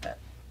coordinate, but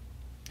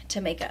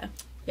to make a...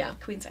 Yeah,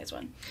 queen size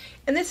one.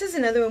 And this is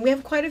another one. We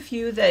have quite a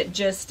few that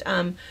just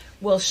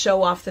will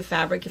show off the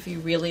fabric if you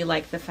really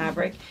like the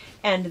fabric.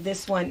 And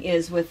this one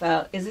is with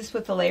is this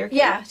with the layer cake?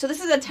 Yeah, so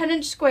this is a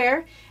 10-inch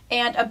square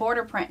and a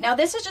border print. Now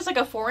this is just like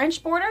a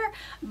 4-inch border,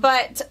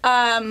 but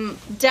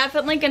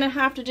definitely going to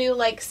have to do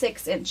like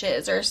 6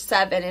 inches or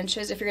 7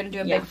 inches if you're going to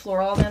do a big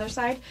floral on the other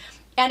side.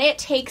 And it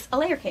takes a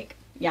layer cake.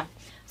 Yeah.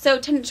 So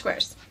 10-inch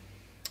squares.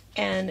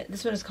 And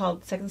this one is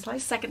called Second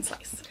Slice? Second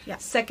Slice. Yeah.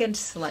 Second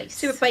Slice.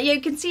 Super, but you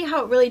can see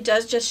how it really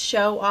does just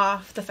show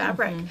off the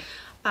fabric.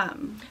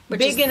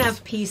 Big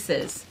enough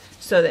pieces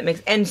so that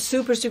makes... And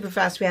super, super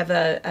fast. We have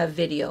a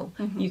video.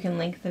 You can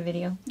link the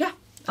video? Yeah.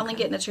 I'll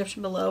link it in the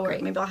description below, or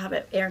maybe I'll have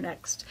it air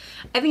next.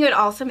 I think it would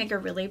also make a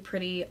really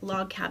pretty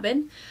log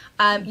cabin.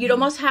 You'd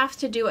almost have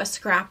to do a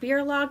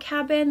scrappier log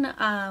cabin,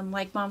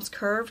 like Mom's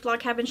curved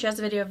log cabin. She has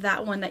a video of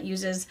that one that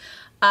uses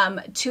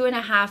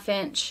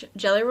 2.5-inch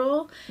jelly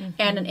roll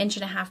and an 1.5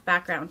 inch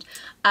background.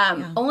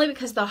 Only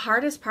because the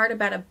hardest part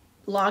about a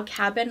log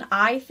cabin,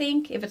 I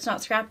think, if it's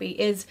not scrappy,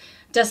 is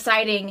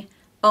deciding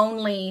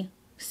only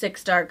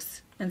 6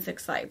 darks and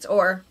 6 lights,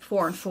 or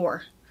 4 and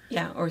 4.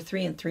 Yeah, or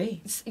 3 and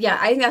 3. Yeah,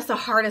 I think that's the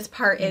hardest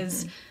part,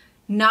 is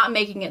not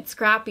making it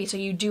scrappy. So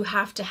you do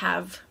have to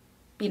have,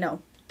 you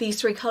know,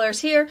 these 3 colors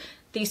here,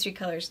 these 3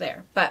 colors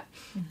there. But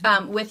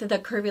with the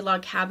curvy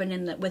log cabin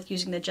and with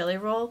using the jelly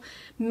roll,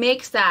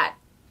 makes that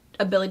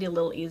ability a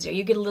little easier.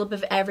 You get a little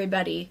bit of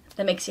everybody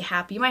that makes you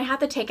happy. You might have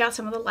to take out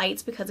some of the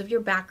lights because of your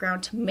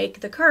background to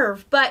make the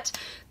curve, but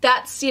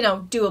that's, you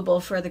know,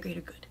 doable for the greater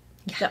good.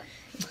 Yeah. So,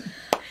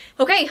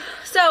 okay,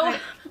 so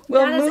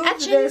we'll move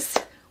this.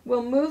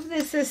 We'll move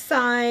this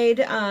aside.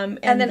 And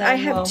then I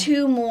have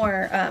 2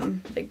 more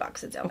big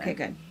boxes out there. Okay,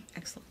 good.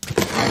 Excellent.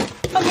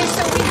 Okay,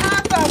 so we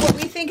have what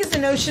we think is a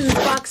notions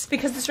box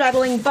because it's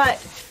rattling, but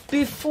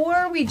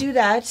before we do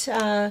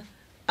that,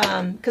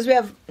 because we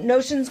have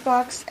notions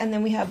box and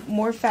then we have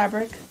more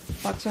fabric,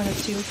 box 1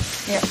 of 2.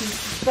 Yeah.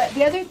 But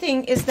the other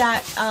thing is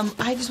that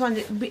I just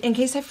wanted to, in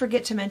case I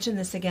forget to mention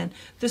this again,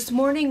 this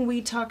morning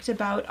we talked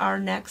about our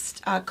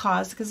next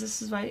cause, because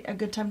this is a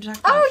good time to talk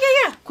about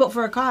Quilt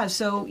for a Cause.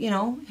 So,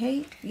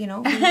 hey,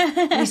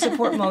 we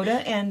support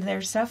Moda and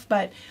their stuff,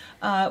 but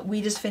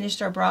we just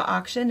finished our bra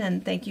auction,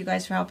 and thank you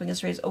guys for helping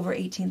us raise over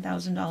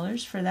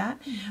 $18,000 for that.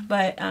 Mm-hmm.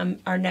 But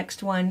our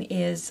next one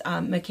is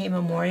McKay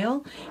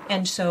Memorial,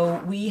 and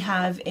so we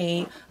have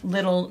a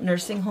little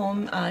nursing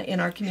home in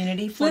our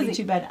community,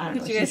 42 bed. I don't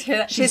know. Did you guys hear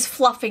that? She's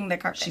fluffing the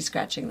carpet. She's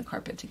scratching the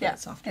carpet to get it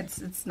soft.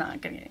 It's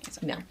not going to get any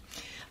softer.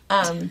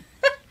 No.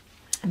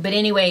 But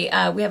anyway,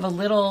 we have a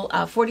little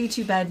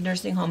 42-bed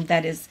nursing home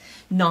that is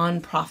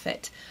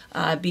nonprofit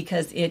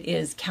because it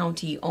is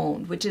county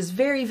owned, which is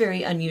very,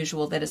 very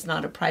unusual that it's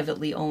not a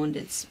privately owned.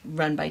 It's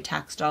run by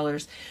tax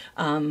dollars.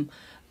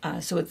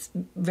 So it's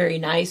very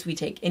nice. We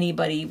take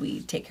anybody.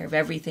 We take care of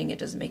everything. It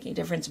doesn't make any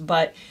difference.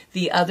 But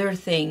the other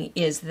thing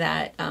is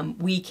that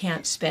we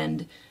can't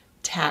spend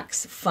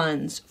tax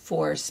funds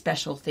for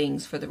special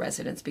things for the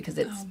residents because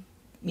it's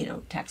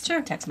tax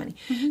money.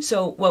 Mm-hmm.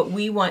 So what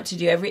we want to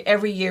do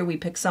every year, we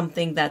pick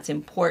something that's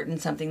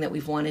important, something that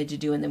we've wanted to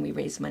do, and then we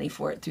raise money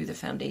for it through the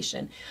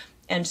foundation.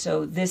 And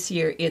so this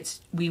year,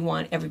 we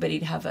want everybody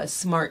to have a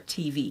smart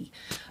TV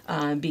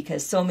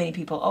because so many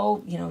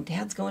people,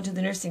 Dad's going to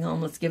the nursing home.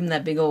 Let's give him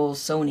that big old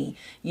Sony,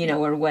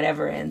 or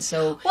whatever. And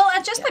so, well,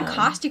 and just the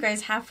cost you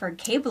guys have for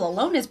cable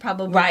alone is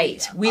probably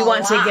right. We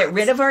want to get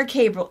rid of our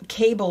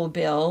cable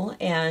bill,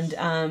 and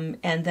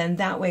then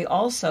that way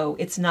also,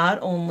 it's not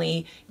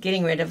only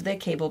getting rid of the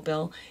cable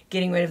bill,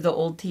 getting rid of the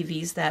old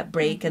TVs that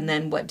break, mm-hmm. and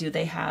then what do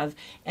they have,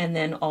 and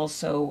then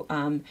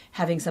also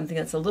having something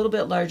that's a little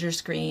bit larger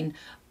screen.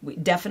 We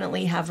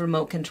definitely have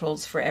remote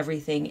controls for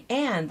everything,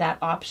 and that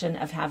option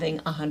of having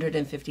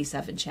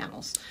 157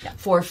 channels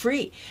for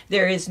free.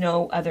 There is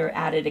no other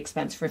added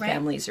expense for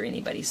families or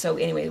anybody. So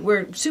anyway,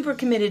 we're super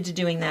committed to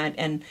doing that,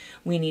 and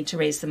we need to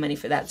raise some money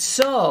for that.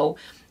 So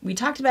we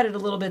talked about it a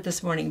little bit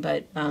this morning,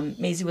 but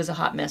Maisie was a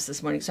hot mess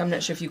this morning, so I'm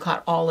not sure if you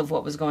caught all of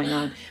what was going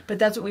on. But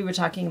that's what we were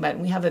talking about.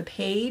 And we have a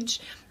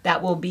page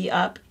that will be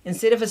up.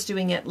 Instead of us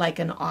doing it like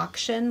an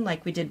auction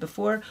like we did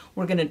before,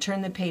 we're going to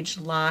turn the page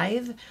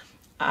live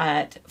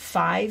at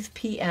 5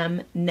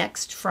 p.m.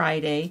 next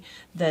Friday,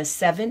 the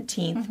 17th.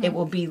 Mm-hmm. It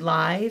will be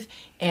live,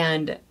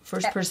 and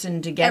first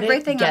person to get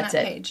everything it gets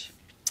on that it. Page.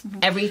 Mm-hmm.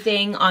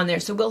 Everything on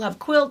there. So we'll have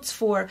quilts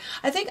for,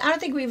 I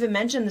don't think we even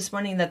mentioned this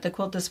morning that the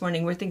quilt this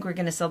morning, we're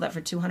going to sell that for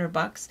 $200.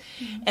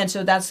 Mm-hmm. And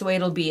so that's the way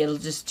it'll be. It'll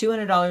just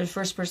 $200,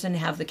 first person to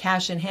have the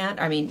cash in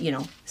hand. I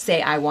mean,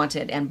 say I want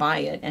it and buy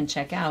it and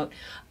check out,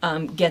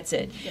 gets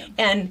it. Yeah.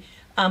 And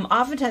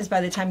oftentimes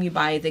by the time you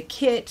buy the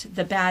kit,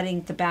 the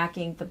batting, the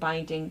backing, the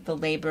binding, the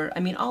labor, I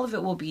mean, all of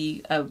it will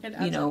be,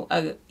 it'll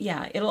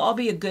all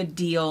be a good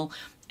deal,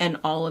 and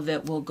all of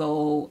it will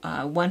go,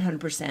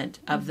 100%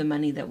 of the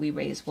money that we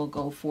raise will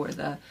go for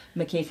the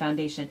McKay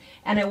Foundation.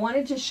 And I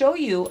wanted to show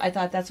you, I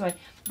thought that's why,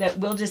 that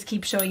we'll just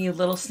keep showing you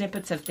little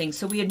snippets of things.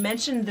 So we had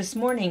mentioned this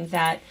morning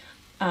that,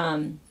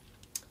 Happy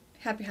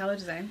Hollow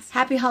Designs.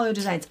 Happy Hollow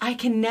Designs. I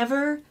can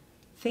never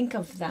think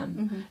of them.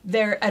 Mm-hmm.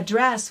 Their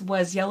address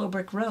was Yellow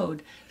Brick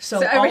Road.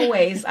 So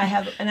always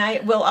I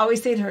will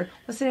always say to her,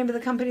 what's the name of the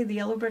company, the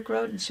Yellow Brick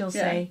Road? And she'll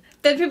say.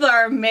 Then people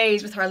are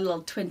amazed with her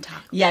little twin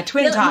talk. Yeah,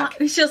 twin talk.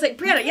 She'll say,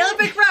 Brianna, Yellow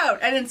Brick Road.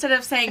 And instead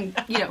of saying,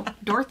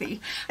 Dorothy,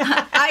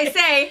 I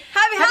say,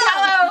 Happy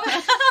Hollow.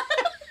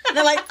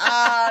 They're like,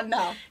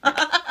 no.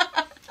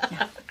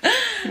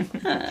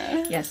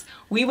 Yes,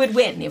 we would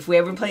win if we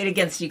ever played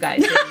against you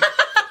guys.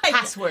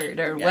 Password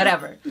or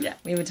whatever. Yeah.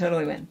 We would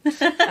totally win.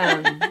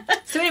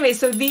 So anyway,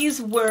 so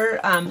these were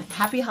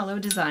Happy Hollow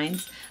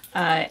Designs.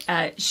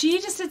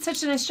 She just did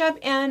such a nice job,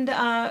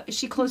 and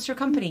she closed her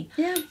company.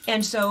 Yeah.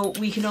 And so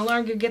we can no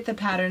longer get the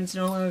patterns,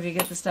 no longer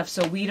get the stuff,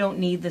 so we don't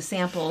need the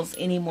samples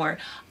anymore.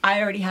 I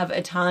already have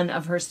a ton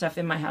of her stuff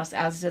in my house,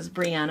 as does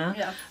Brianna.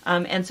 Yeah.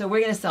 And so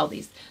we're going to sell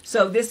these.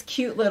 So this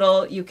cute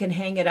little, you can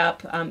hang it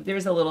up.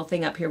 There's a little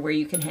thing up here where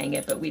you can hang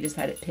it, but we just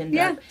had it pinned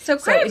up. So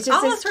great. So it's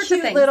just all this sorts cute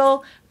of things.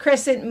 Little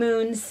crescent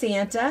moon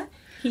Santa.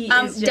 He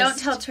is just don't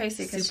tell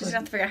Tracy, because she's going to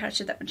have to figure out how to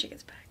shoot that when she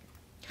gets back.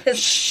 Because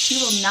she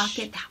will not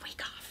get that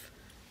week off.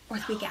 Or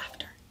the week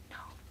after. No.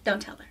 Don't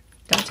tell her.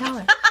 Don't tell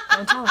her.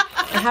 Don't tell her.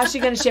 And how's she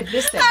going to ship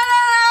this thing?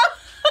 I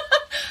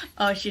don't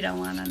know. Oh, she don't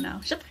want to know.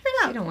 She'll figure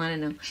it out. She don't want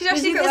to know. She's our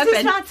secret weapon. This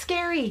is not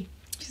scary.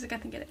 She's like, I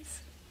think it is.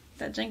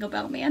 That Jingle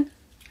Bell Man.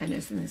 And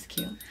isn't this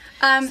cute?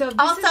 So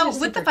also,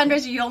 with the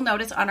fundraiser, you'll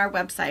notice on our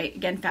website,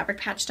 again,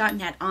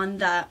 fabricpatch.net, on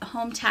the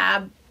home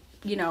tab,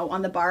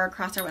 on the bar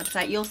across our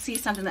website, you'll see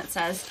something that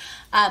says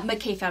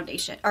McKay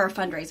Foundation, or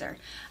fundraiser.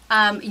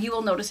 You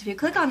will notice if you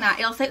click on that,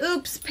 it'll say,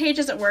 oops, page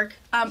doesn't work,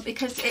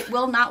 because it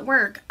will not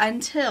work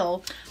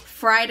until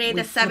Friday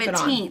the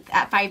 17th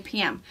at 5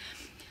 p.m.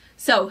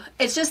 So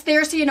it's just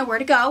there so you know where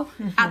to go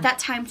at that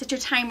time. Set your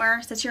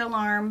timer, set your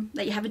alarm,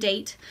 that you have a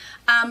date.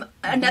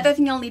 Another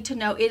thing you'll need to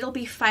know, it'll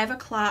be 5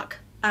 o'clock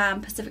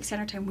Pacific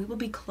Standard Time. We will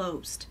be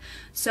closed.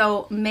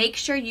 So make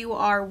sure you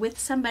are with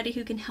somebody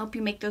who can help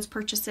you make those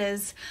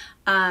purchases.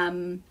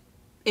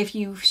 if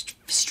you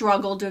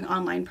struggle doing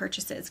online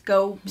purchases,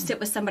 go sit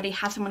with somebody,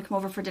 have someone come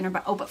over for dinner,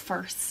 but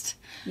first,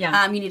 you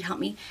need to help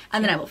me,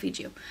 and then I will feed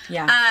you.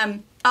 Yeah.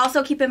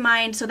 Also keep in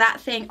mind,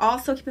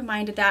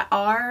 that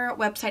our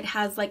website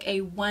has like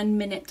a 1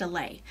 minute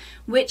delay,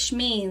 which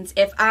means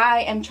if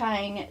I am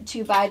trying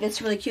to buy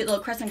this really cute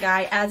little crescent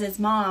guy as his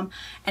mom,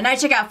 and I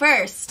check out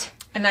first,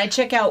 and I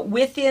check out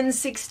within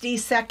 60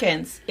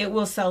 seconds, it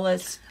will sell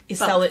it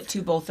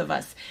to both of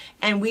us.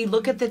 And we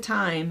look at the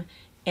time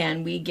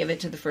and we give it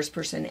to the first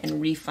person and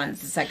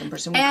refunds the second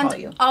person. We call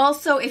you.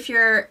 Also, if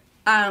you're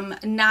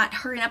not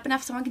hurrying up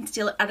enough, someone can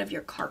steal it out of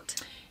your cart,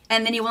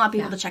 and then you will not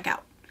be able to check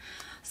out.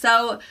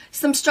 So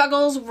some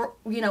struggles,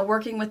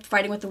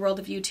 fighting with the world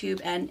of YouTube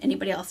and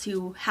anybody else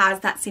who has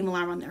that same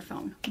alarm on their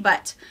phone.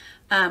 But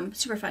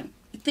super fun.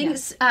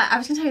 Things I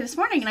was going to tell you this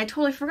morning, and I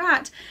totally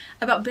forgot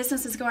about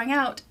businesses going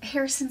out.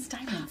 Harrison's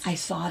Diamonds. I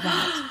saw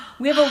that.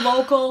 We have a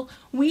local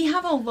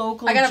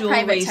I got a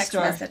jewelry private text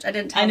store. message. I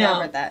didn't tell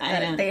Robert that. I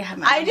know. They have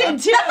my I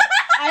did too.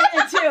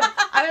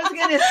 I was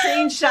going to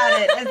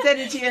screenshot it and send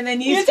it to you, and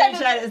then you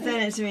screenshot it and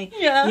send it to me.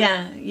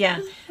 Yeah.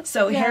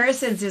 So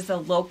Harrison's is a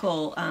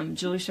local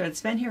jewelry store.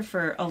 It's been here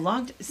for a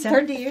long time.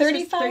 30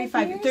 years?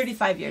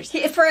 35 years.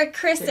 For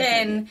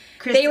Kristen,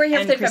 they were here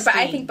for 35, but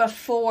I think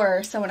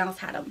before someone else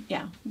had them.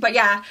 Yeah. But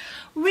yeah.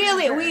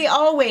 Really, we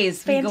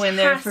always go in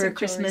there for Fantastic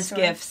Christmas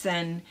jewelry store. gifts,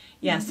 and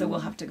so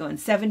we'll have to go in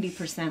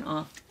 70%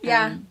 off.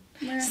 Yeah.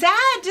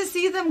 Sad to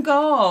see them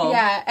go.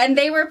 Yeah, and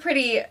they were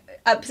pretty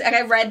upset.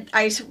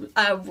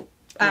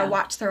 I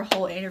watched their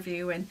whole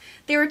interview, and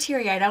they were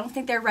teary-eyed. I don't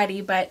think they're ready,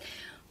 but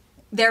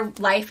their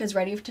life is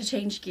ready to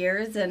change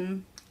gears,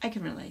 and I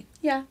can relate.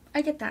 Yeah,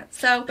 I get that.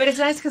 So, but it's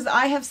nice because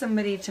I have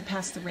somebody to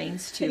pass the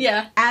reins to.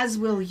 Yeah. As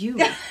will you.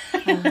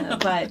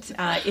 But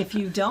if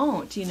you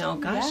don't, you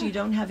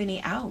don't have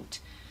any out.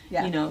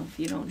 Yeah. If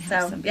you don't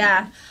have somebody.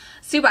 Yeah.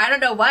 Super. I don't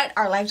know what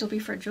our lives will be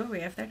for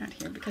jewelry if they're not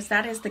here, because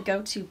that is the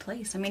go-to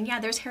place. I mean,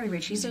 there's Harry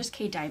Ritchie's, there's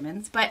Kay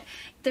Diamonds, but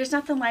there's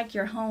nothing like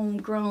your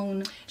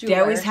homegrown jeweler. They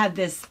always had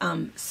this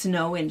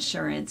snow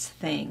insurance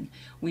thing.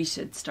 We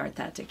should start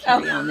that to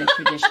carry on the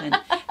tradition.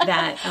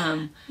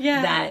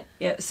 That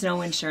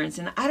snow insurance.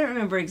 And I don't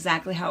remember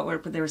exactly how it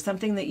worked, but there was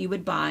something that you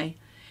would buy,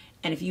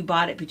 and if you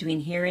bought it between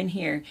here and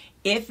here,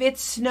 if it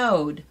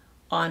snowed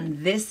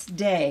on this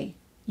day,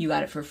 you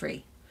got it for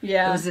free.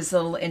 Yeah. It was this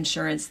little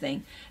insurance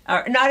thing.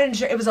 Not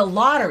insurance, it was a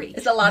lottery.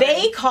 It's a lottery.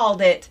 They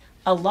called it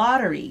a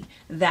lottery,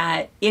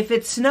 that if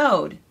it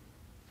snowed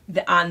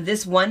on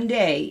this one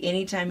day,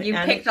 anytime you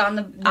picked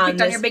on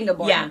your bingo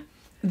board. Yeah.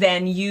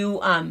 Then you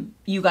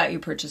got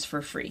your purchase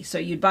for free. So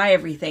you'd buy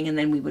everything, and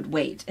then we would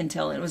wait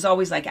until it was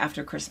always like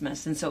after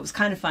Christmas, and so it was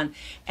kind of fun.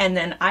 And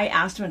then I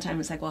asked one time,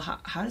 it's like, well,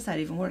 how does that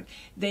even work?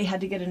 They had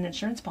to get an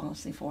insurance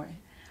policy for it.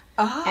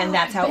 Oh, and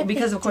that's how,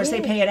 because of course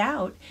they pay it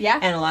out. Yeah.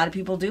 And a lot of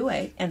people do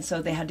it. And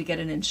so they had to get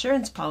an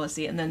insurance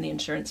policy, and then the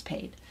insurance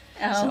paid.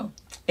 Oh. So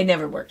it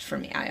never worked for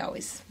me.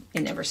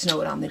 It never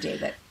snowed on the day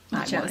that I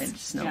wanted to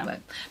snow. Yeah.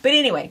 But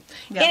anyway,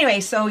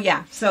 so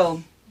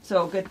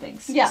good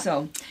things. Yeah.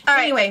 So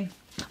right. Anyway,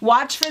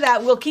 watch for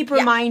that. We'll keep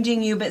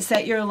reminding you, but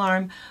set your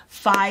alarm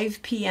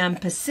 5 p.m.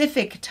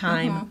 Pacific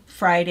time,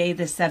 Friday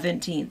the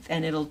 17th,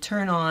 and it'll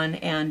turn on.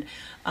 And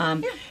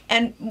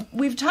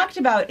we've talked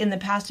about in the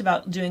past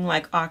about doing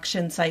like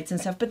auction sites and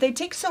stuff, but they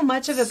take so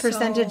much of a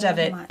percentage of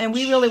it, and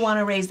we really want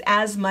to raise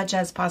as much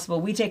as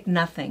possible. We take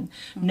nothing,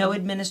 no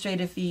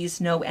administrative fees,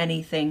 no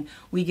anything.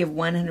 We give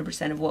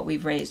 100% of what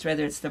we've raised,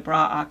 whether it's the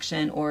bra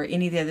auction or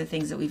any of the other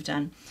things that we've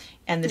done,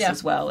 and this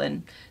as well.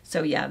 And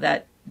so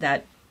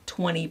that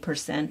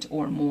 20%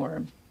 or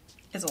more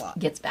is a lot.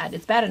 Gets bad.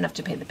 It's bad enough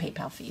to pay the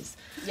PayPal fees.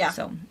 Yeah.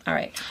 So, all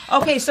right.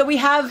 Okay, so we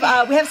have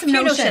some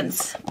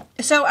notions.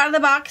 So out of the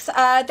box,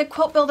 the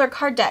Quilt Builder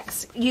card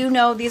decks.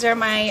 These are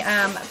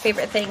my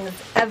favorite things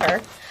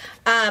ever.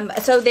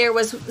 So there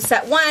was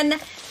set 1,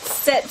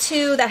 set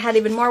 2 that had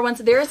even more ones.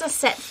 There is a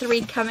set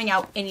 3 coming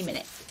out any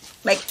minute.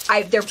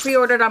 They're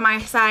pre-ordered on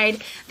my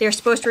side. They're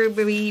supposed to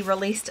be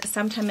released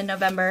sometime in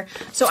November.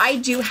 So I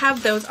do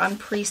have those on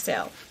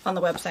pre-sale on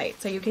the website.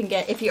 So you can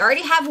get, if you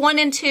already have 1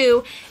 and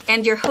 2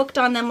 and you're hooked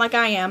on them like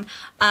I am,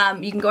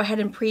 you can go ahead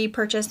and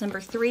pre-purchase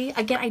number 3.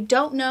 Again, I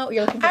don't know.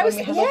 You're looking for one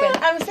we have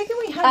open. I was thinking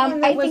we had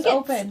one that was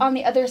open. It's on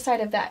the other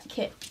side of that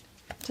kit.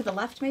 To the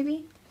left,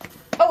 maybe?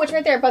 Oh, it's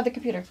right there above the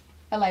computer.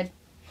 I lied.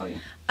 Oh,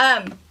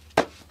 yeah.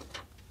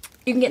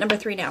 You can get number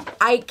 3 now.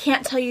 I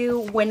can't tell you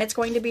when it's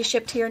going to be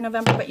shipped here in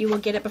November, but you will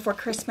get it before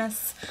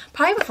Christmas.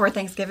 Probably before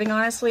Thanksgiving,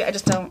 honestly. I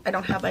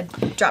don't have a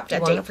drop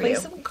dead date for you.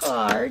 Some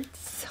cards.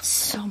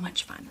 So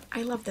much fun.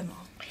 I love them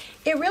all.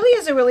 It really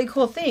is a really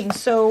cool thing.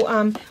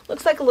 So,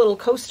 looks like a little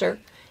coaster.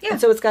 Yeah.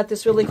 And so it's got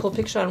this really cool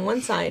picture on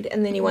one side,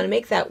 and then you want to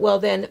make that. Well,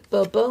 then,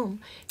 boom,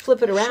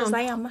 flip it around.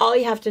 Shazam. All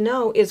you have to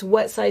know is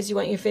what size you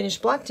want your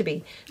finished block to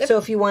be. Yep. So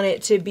if you want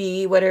it to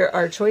be, what are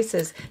our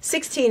choices?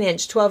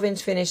 16-inch,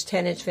 12-inch finished,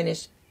 10-inch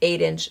finished,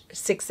 8-inch,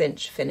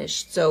 6-inch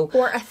finished. So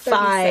or a 36.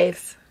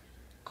 5.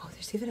 Oh,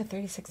 there's even a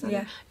 3600.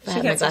 Yeah. If I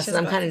have my glasses,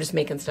 I'm kind of just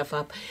making stuff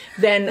up.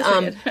 Then,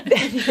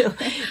 then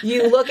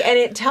you look and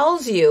it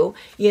tells you,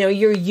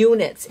 your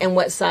units and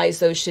what size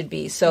those should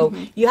be. So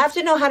you have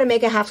to know how to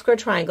make a half square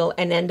triangle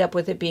and end up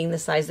with it being the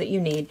size that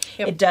you need.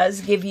 Yep. It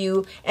does give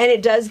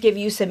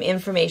you some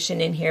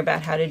information in here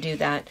about how to do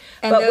that.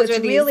 And but those what's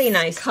are these really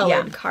nice,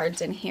 colored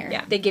cards in here.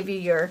 Yeah. They give you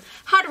your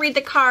how to read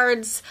the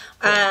cards,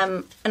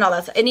 and all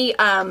that stuff. Any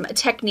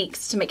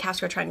techniques to make half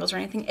square triangles or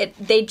anything.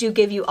 They do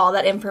give you all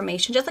that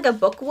information, just like a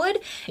book would.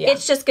 Yeah.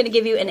 It's just going to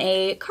give you in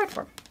a card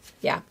form.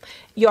 Yeah.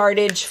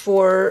 Yardage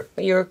for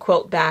your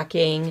quilt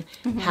backing,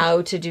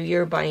 how to do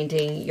your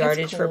binding,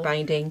 yardage for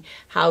binding,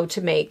 how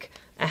to make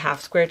a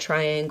half square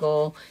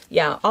triangle.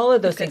 Yeah, all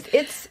of those things.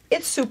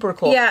 It's super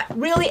cool. Yeah.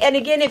 Really, and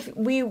again, if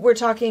we were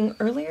talking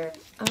earlier,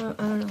 I don't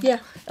know. Yeah.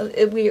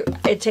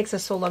 It takes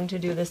us so long to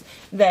do this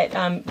that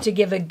to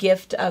give a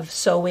gift of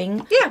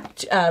sewing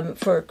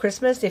for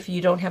Christmas, if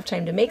you don't have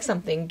time to make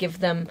something, give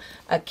them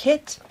a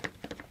kit.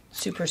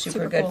 Super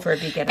good cool. for a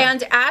beginner.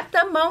 And at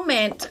the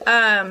moment,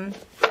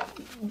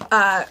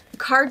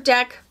 Card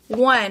Deck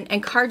 1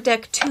 and Card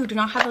Deck 2 do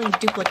not have any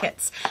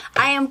duplicates.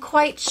 I am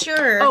quite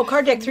sure. Oh,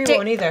 Card Deck 3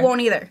 won't either.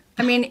 Won't either.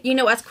 I mean,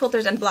 us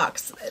quilters and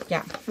blocks.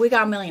 Yeah. We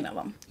got a million of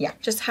them. Yeah.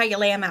 Just how you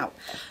lay them out.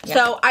 Yeah.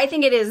 So I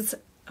think it is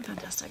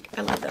fantastic.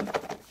 I love them.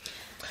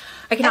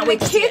 I cannot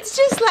wait to see it. Kids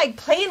just like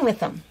playing with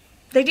them.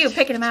 They do,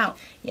 picking them out.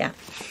 Yeah.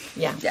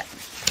 Yeah. Yeah.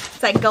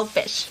 It's like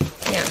goldfish.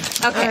 Yeah.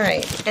 Okay. All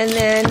right. And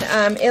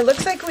then it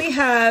looks like we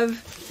have,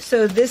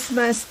 so this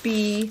must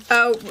be.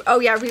 Oh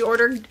yeah,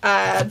 reordered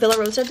Villa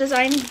Rosa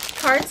design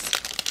cards.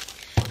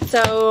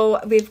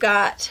 So we've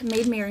got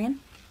Maid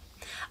Marian.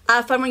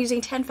 Fun one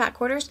using 10 fat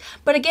quarters.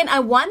 But again,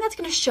 one that's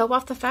going to show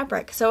off the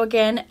fabric. So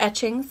again,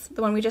 etchings,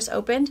 the one we just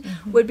opened,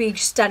 would be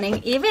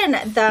stunning. Even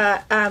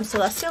the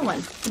Celestial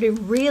one would be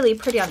really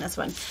pretty on this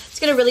one. It's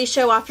going to really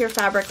show off your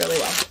fabric really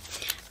well.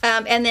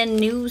 And then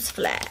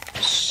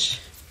Newsflash.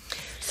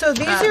 So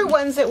these are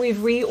ones that we've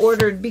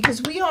reordered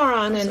because we are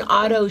on an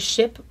auto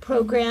ship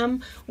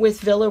program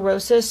with Villa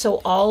Rosa.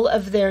 So all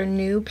of their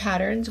new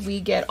patterns, they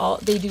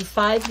do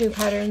 5 new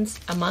patterns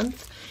a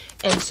month.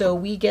 And so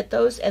we get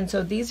those. And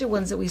so these are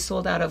ones that we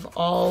sold out of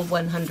all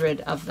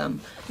 100 of them.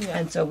 Yeah.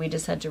 And so we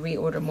just had to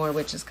reorder more,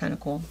 which is kind of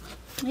cool.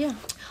 Yeah.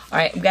 All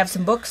right, we have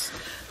some books.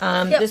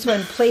 This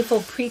one,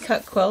 Playful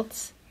Pre-Cut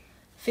Quilts.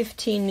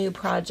 15 new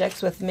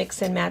projects with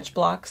mix and match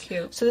blocks.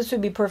 Cute. So this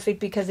would be perfect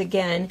because,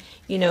 again,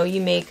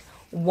 you make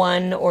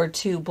 1 or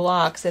 2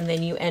 blocks and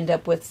then you end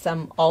up with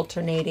some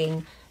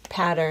alternating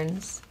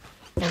patterns.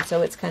 And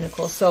so it's kind of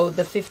cool. So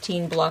the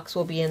 15 blocks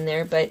will be in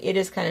there, but it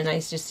is kind of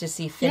nice just to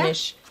see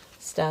finish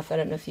stuff. I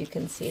don't know if you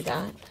can see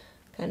that.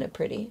 Kind of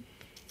pretty.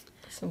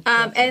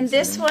 And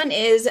this one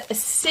is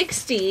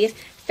 60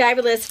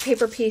 fabulous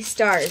paper piece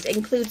stars.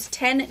 Includes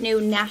 10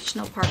 new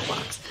national park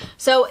blocks.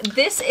 So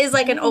this is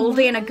like an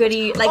oldie and a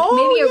goodie, like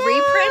maybe a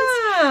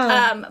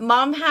reprint.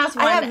 Mom has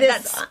one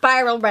that's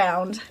spiral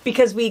round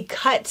because we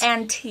cut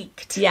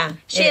antiqued. Yeah,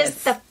 she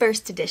is the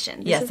first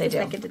edition. This is the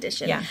second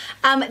edition. Yeah.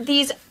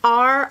 These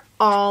are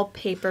all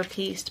paper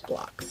pieced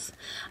blocks.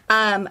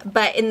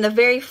 But in the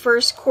very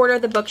first quarter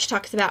of the book, she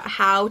talks about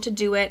how to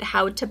do it,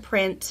 how to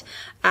print,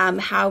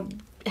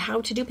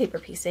 how to do paper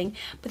piecing.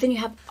 But then you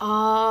have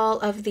all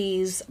of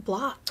these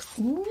blocks.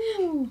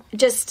 Ooh.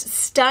 Just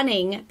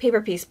stunning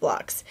paper piece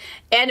blocks.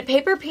 And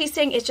paper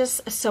piecing is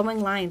just sewing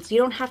lines. You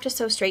don't have to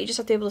sew straight. You just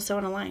have to be able to sew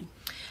on a line.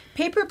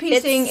 Paper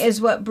piecing is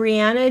what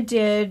Brianna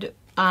did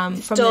from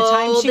the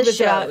time she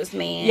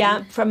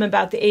was from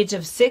about the age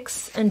of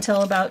 6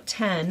 until about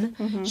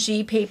 10.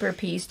 She paper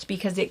pieced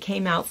because it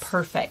came out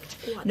perfect.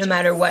 No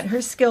matter what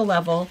her skill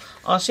level,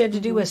 all she had to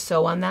do was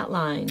sew on that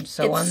line,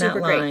 sew on that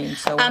line,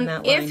 sew on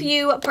that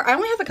line. I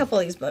only have a couple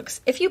of these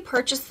books. If you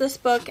purchase this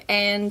book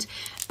and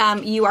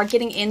you are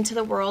getting into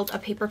the world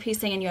of paper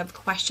piecing and you have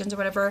questions or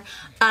whatever,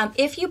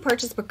 if you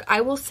purchase the book, I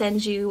will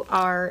send you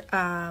our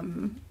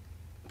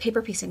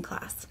paper piecing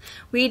class.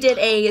 We did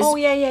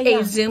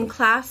a Zoom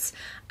class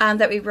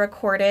that we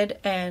recorded,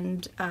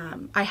 and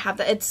I have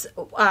that. It's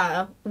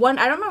one.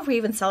 I don't know if we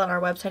even sell it on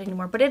our website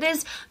anymore, but it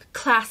is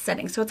class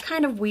setting, so it's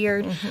kind of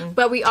weird.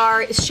 But we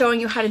are showing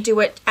you how to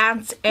do it.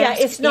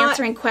 It's not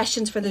answering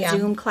questions for the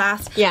Zoom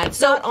class. Yeah, it's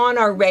not on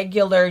our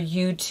regular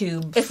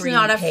YouTube. It's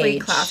not a free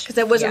class because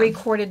it was a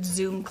recorded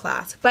Zoom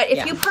class. But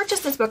if you purchase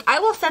this book,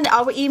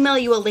 I'll email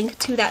you a link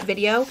to that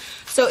video.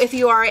 So if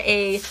you are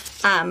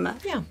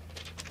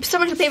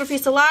someone who paper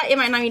pieced a lot, it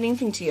might not mean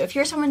anything to you. If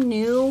you're someone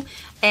new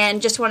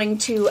and just wanting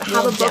to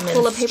have a book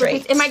full of paper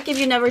piece, it might give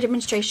you another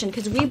demonstration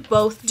because we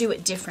both do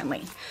it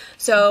differently.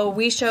 So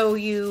we show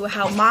you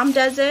how Mom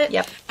does it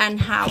and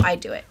how I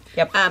do it.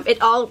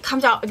 It all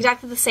comes out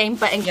exactly the same,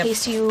 but in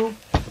case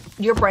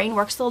your brain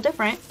works a little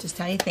different. Just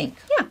how you think.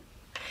 Yeah.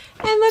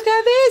 And look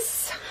at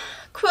this.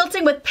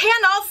 Quilting with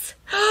panels.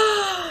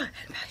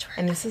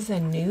 And this is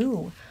a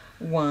new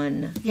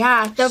one.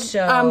 Yeah,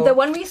 the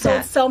one we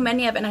sold so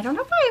many of, and I don't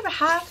know if I ever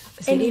have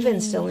Is it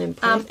even still in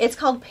print? It's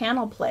called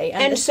Panel Play.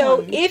 And this so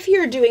one- if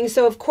you're doing,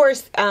 so of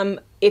course,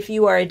 if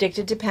you are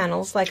addicted to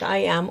panels like I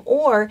am,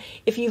 or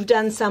if you've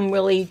done some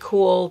really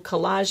cool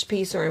collage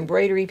piece or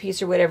embroidery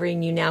piece or whatever,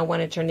 and you now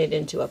want to turn it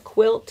into a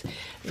quilt,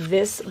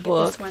 this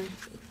book. this one.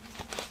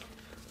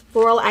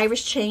 Floral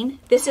Irish Chain.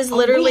 This is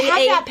literally we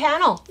have that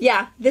panel.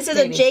 Yeah, this is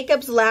Maybe. a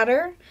Jacob's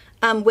ladder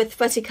with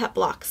fussy cut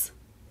blocks.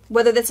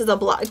 Whether this is a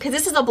block, because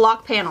this is a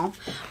block panel.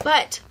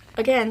 But,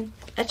 again,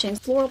 a chain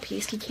floral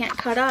piece you can't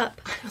cut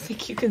up. I don't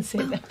think you can say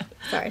that.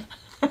 Sorry.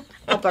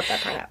 I'll blurt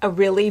that part out. A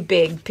really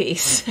big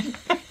piece.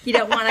 You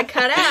don't want to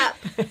cut up.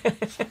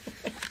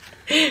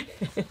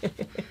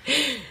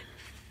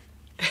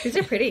 These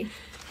are pretty.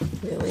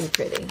 Really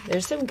pretty.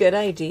 There's some good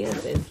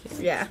ideas in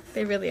here. Yeah,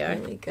 they really are.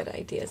 Really good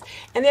ideas.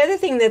 And the other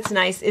thing that's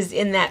nice is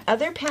in that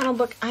other panel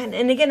book, and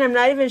again, I'm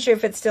not even sure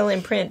if it's still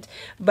in print,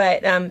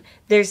 but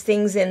there's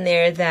things in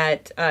there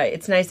that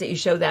it's nice that you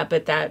show that,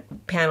 but that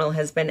panel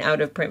has been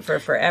out of print for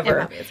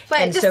forever.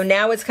 And so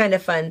now it's kind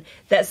of fun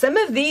that some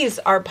of these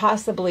are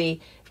possibly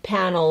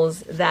panels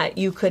that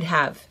you could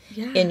have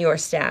in your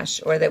stash,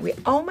 or that we,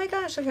 oh my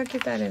gosh, look how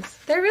cute that is.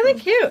 They're really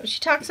cute.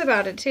 She talks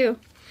about it too.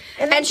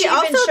 And she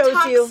also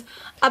talks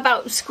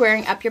about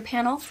squaring up your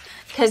panels,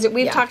 because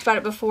we've talked about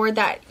it before,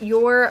 that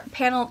your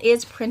panel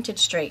is printed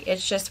straight.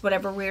 It's just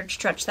whatever weird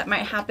stretch that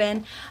might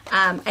happen,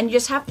 and you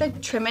just have to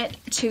trim it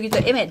to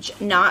the image,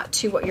 not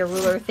to what your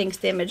ruler thinks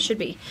the image should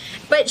be.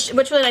 But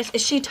what's really nice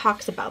is she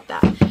talks about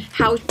that,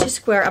 how to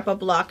square up a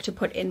block to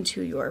put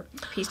into your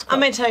piece. I'm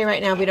going to tell you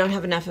right now, we don't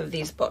have enough of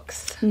these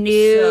books. No.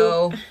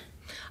 So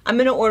I'm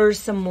going to order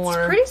some more.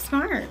 It's pretty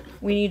smart.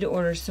 We need to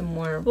order some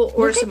more. We'll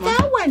order some Look at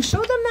that one.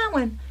 Show them that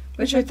one.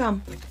 Where's your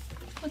thumb?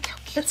 Look how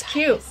cute That's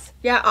cute.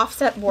 Yeah,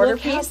 offset border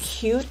Look how piece.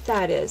 cute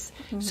that is.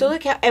 So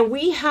look how, and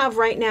we have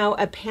right now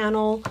a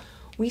panel.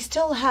 We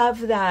still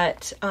have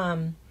that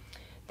that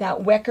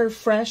Wecker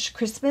Fresh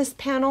Christmas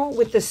panel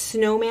with the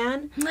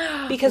snowman.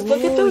 Because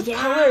look at those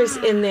colors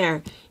in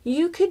there.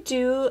 You could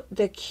do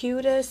the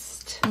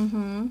cutest.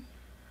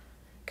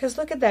 Because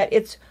look at that.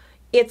 It's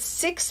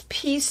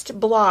 6-pieced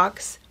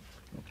blocks.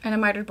 And a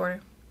mitered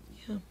border.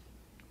 Yeah.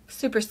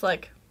 Super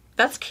slick.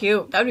 That's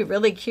cute. That would be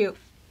really cute.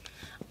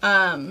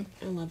 I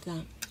love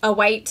that. A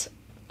white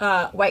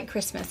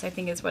Christmas, I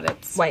think is what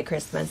it's. White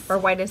Christmas. Or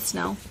white as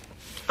snow.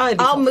 Oh,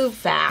 I'll move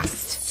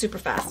fast. Super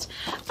fast.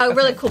 A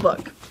really cool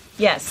book.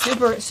 Yes,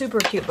 super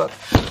cute book.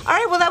 All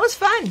right, well that was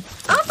fun.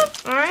 Awesome.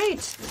 All right.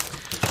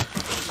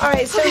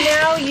 So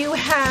now you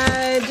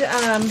had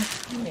I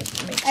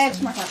have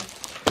some more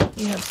fabric.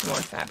 you have some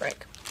more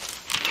fabric.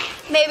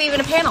 Maybe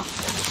even a panel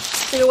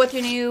to go with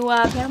your new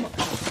panel book.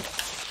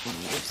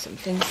 Move some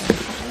things out of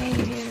the way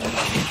here.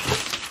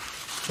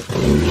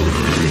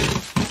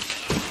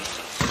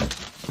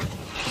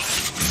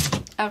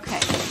 Okay.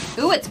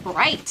 Ooh, it's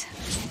bright.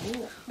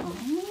 Ooh.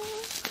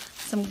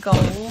 Some gold.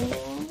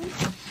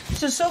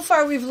 So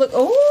far we've looked.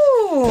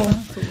 Oh,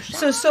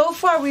 so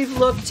far we've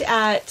looked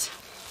at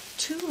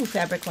 2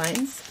 fabric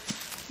lines.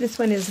 This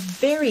one is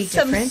very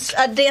different.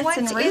 A dancing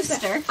What is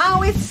rooster. it?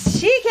 Oh,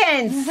 it's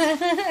chickens.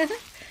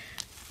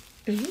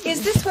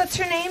 Is this what's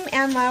her name?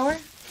 Ann Lauer?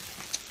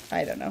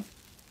 I don't know.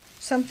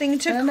 Something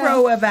to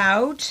Crow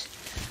About.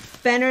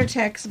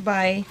 Benertex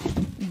by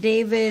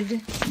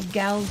David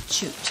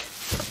Galchut.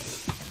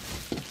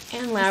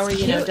 Ann Lauer,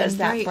 you know, cute does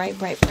and that bright.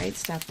 bright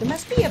stuff. There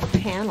must be a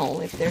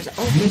panel if there's.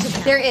 Oh, there's a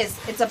panel. There is.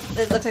 It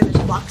looks like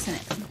there's blocks in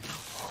it.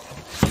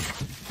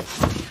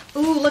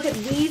 Ooh, look at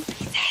these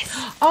pieces.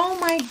 Oh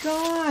my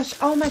gosh!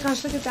 Oh my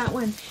gosh! Look at that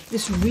one.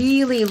 This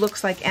really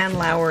looks like Ann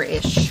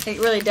Lauer-ish. It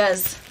really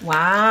does.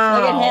 Wow!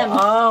 Look at him.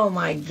 Oh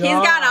my god!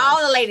 He's got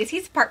all the ladies.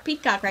 He's part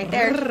peacock right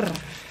there.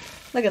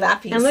 Look at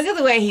that piece. And look at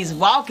the way he's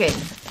walking.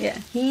 Yeah.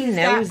 He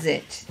knows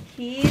it.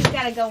 He's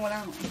got it going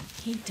on.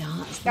 He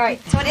does. All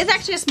right, so it is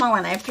actually a small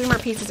one. I have 3 more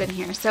pieces in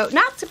here, so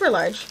not super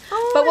large.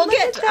 Oh, but we'll look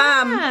get at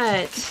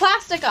that.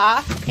 plastic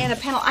off and a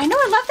panel. I know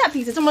I love that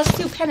piece. It's almost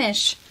too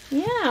pinish.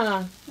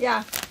 Yeah.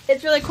 Yeah,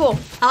 it's really cool.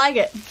 I like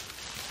it.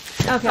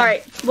 Okay. All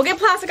right, we'll get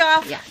plastic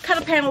off, Yeah. cut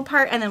a panel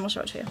apart, and then we'll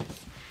show it to you.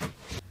 I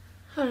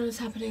don't know what's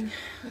happening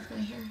with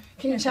my hair.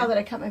 Can you tell that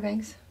I cut my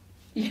bangs?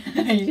 You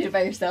did it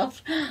by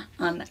yourself.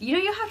 You know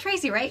you have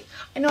Tracy, right?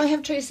 I know I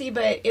have Tracy,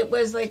 but it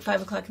was like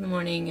 5 o'clock in the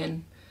morning,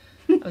 and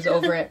I was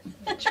over it.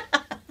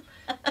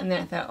 And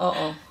then I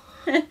thought,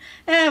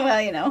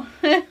 Well, you know.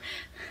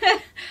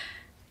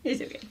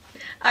 He's okay.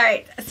 All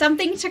right,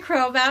 something to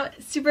crow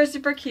about.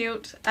 Super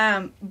cute.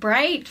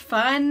 Bright,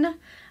 fun.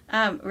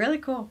 Really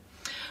cool.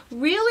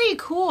 really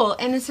cool.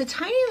 And it's a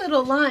tiny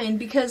little line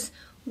because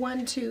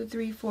 1, 2,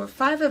 3, 4,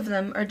 5 of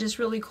them are just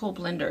really cool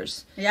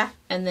blenders. Yeah.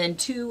 And then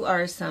 2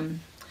 are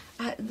some,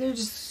 they're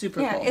just super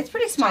cool. Yeah, it's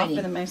pretty small Tiny.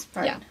 for the most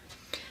part. Yeah.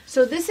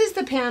 So this is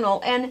the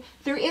panel, and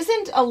there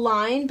isn't a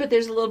line, but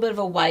there's a little bit of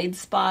a wide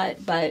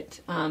spot.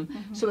 But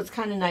so what's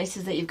kind of nice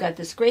is that you've got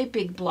this great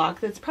big block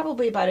that's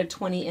probably about a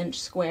 20-inch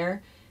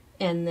square,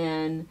 and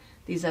then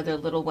these other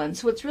little ones.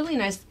 So it's really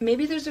nice.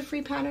 Maybe there's a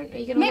free pattern. Are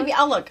you gonna Maybe look?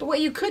 I'll look. But what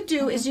you could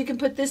do is you can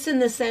put this in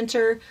the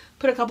center,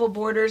 put a couple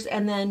borders,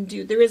 and then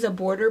there is a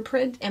border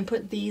print, and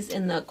put these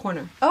in the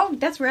corner. Oh,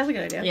 that's a really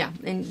good idea. Yeah,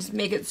 and just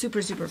make it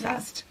super, super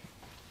fast.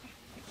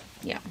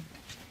 Yeah.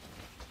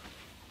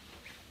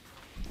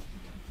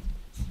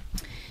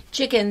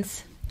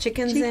 Chickens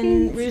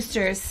and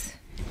roosters.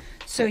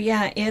 So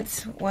yeah,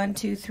 it's 1,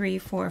 2, 3,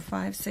 4,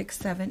 5, 6,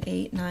 7,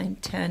 8, 9,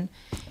 10.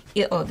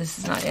 Oh, this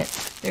is not it.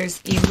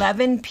 There's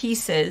 11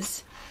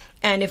 pieces.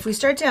 And if we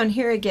start down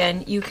here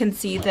again, you can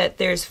see that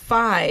there's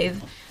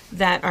 5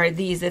 that are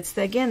these. It's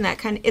again that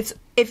kind of,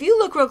 if you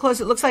look real close,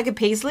 it looks like a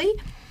paisley,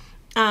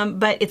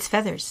 but it's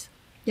feathers.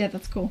 Yeah,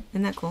 that's cool.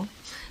 Isn't that cool?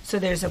 So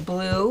there's a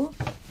blue,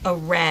 a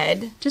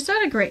red. Just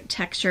not a great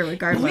texture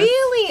regardless.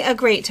 Really a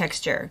great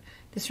texture.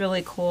 This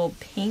really cool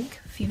pink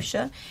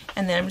fuchsia.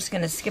 And then I'm just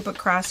going to skip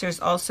across.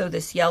 There's also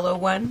this yellow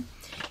one.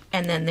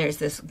 And then there's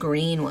this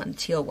green one,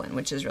 teal one,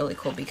 which is really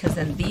cool because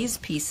then these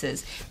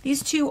pieces,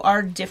 these two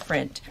are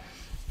different.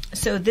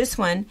 So this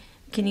one,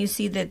 can you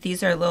see that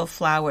these are little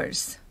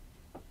flowers?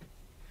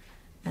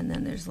 And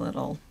then there's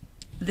little,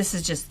 this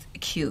is just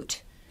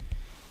cute.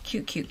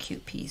 Cute, cute,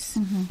 cute piece.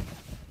 Mm-hmm.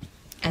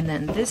 And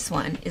then this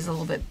one is a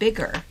little bit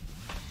bigger.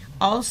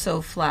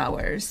 Also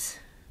flowers.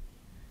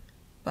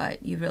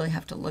 But you really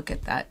have to look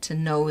at that to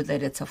know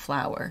that it's a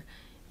flower.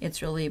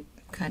 It's really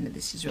kind of,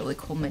 this is really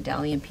cool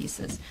medallion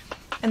pieces.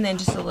 And then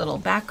just a little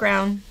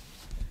background.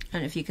 I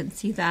don't know if you can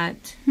see that.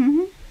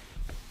 Mm-hmm.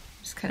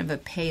 Just kind of a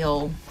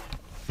pale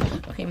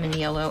cream and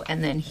yellow.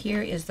 And then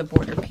here is the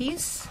border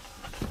piece.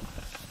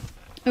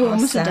 Oh, awesome.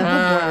 Almost a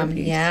double border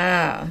piece.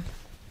 Yeah.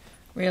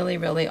 Really,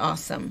 really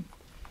awesome.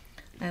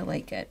 I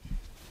like it.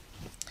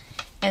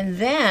 And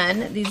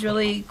then these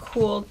really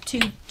cool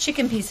 2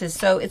 chicken pieces.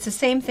 So it's the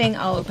same thing.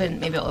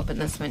 Maybe I'll open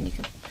this one. You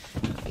can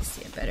probably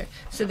see it better.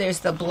 So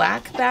there's the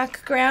black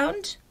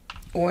background,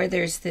 or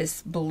there's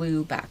this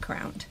blue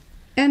background.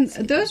 And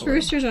those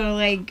roosters are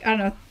like, I don't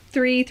know,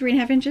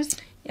 3.5 inches?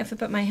 Yeah, if I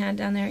put my hand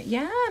down there.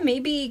 Yeah,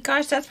 maybe,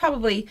 gosh, that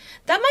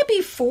might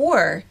be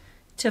 4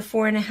 to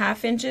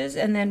 4.5 inches,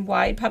 and then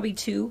wide, probably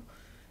 2.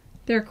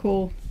 They're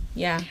cool.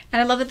 Yeah. And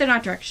I love that they're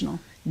not directional.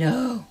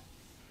 No.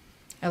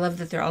 I love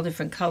that they're all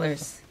different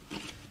colors.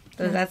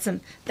 So that's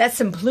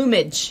some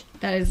plumage.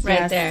 That is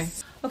right there.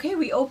 Okay,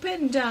 we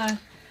opened a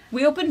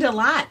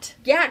lot.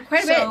 Yeah,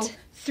 quite a bit.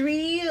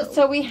 3.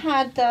 So we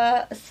had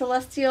the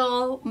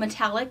Celestial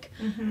Metallic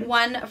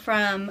one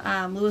from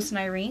Lewis and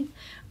Irene.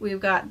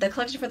 We've got the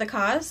Collection for the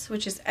Cause,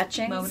 which is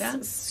etchings.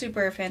 Moda.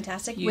 Super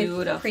fantastic.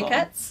 Beautiful. With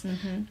pre-cuts.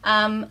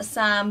 Mm-hmm.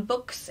 Some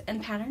books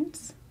and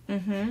patterns.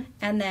 Mm-hmm.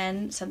 And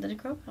then something to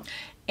grow about.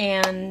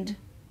 And...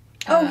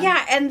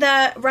 and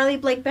the Riley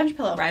Blake bench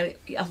pillow. Riley,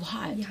 a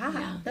lot.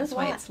 Yeah, that's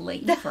why it's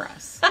late for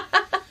us.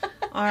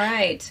 All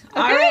right. Okay.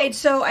 All right,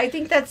 so I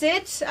think that's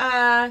it.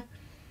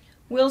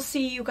 We'll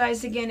see you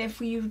guys again.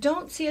 If you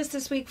don't see us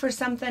this week for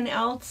something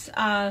else,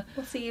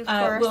 we'll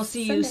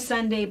see you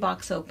Sunday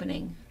box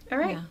opening. All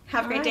right. Yeah.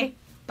 Have a great day.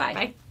 Bye.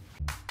 Bye.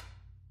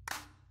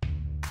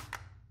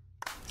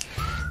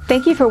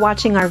 Thank you for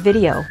watching our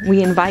video.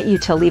 We invite you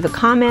to leave a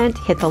comment,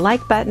 hit the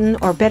like button,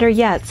 or better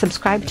yet,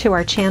 subscribe to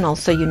our channel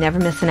so you never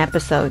miss an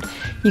episode.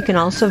 You can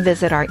also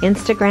visit our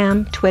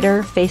Instagram,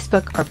 Twitter,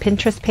 Facebook, or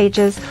Pinterest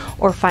pages,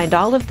 or find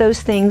all of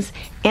those things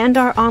and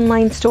our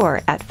online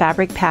store at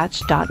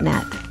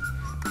fabricpatch.net.